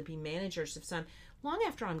potentially be managers of some long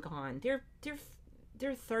after I'm gone. They're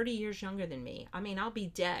 30 years younger than me. I mean, I'll be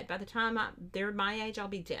dead by the time they're my age. I'll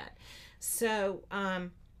be dead. So, I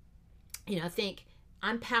think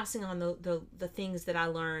I'm passing on the things that I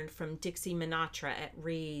learned from Dixie Minatra at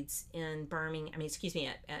Reed's in Birmingham.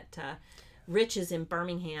 At Rich's in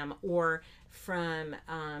Birmingham, or from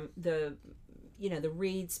the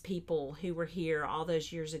Reed's people who were here all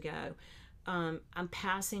those years ago. I'm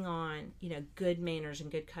passing on, good manners and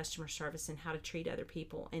good customer service and how to treat other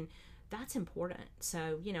people. And that's important.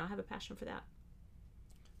 So, I have a passion for that.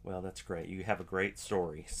 Well, that's great. You have a great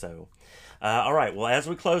story. So, all right. Well, as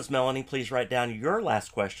we close, Melanie, please write down your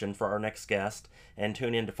last question for our next guest and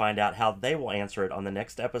tune in to find out how they will answer it on the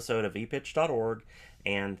next episode of epitch.org.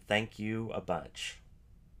 And thank you a bunch.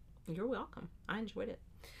 You're welcome. I enjoyed it.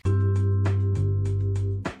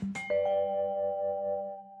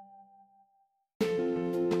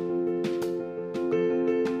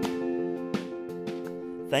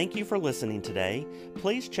 Thank you for listening today.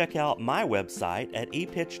 Please check out my website at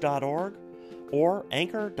epitch.org or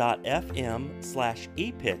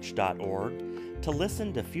anchor.fm/epitch.org to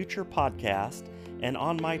listen to future podcasts, and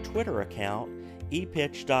on my Twitter account,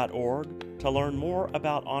 epitch.org, to learn more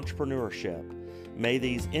about entrepreneurship. May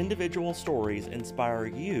these individual stories inspire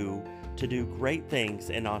you to do great things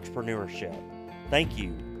in entrepreneurship. Thank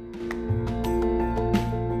you.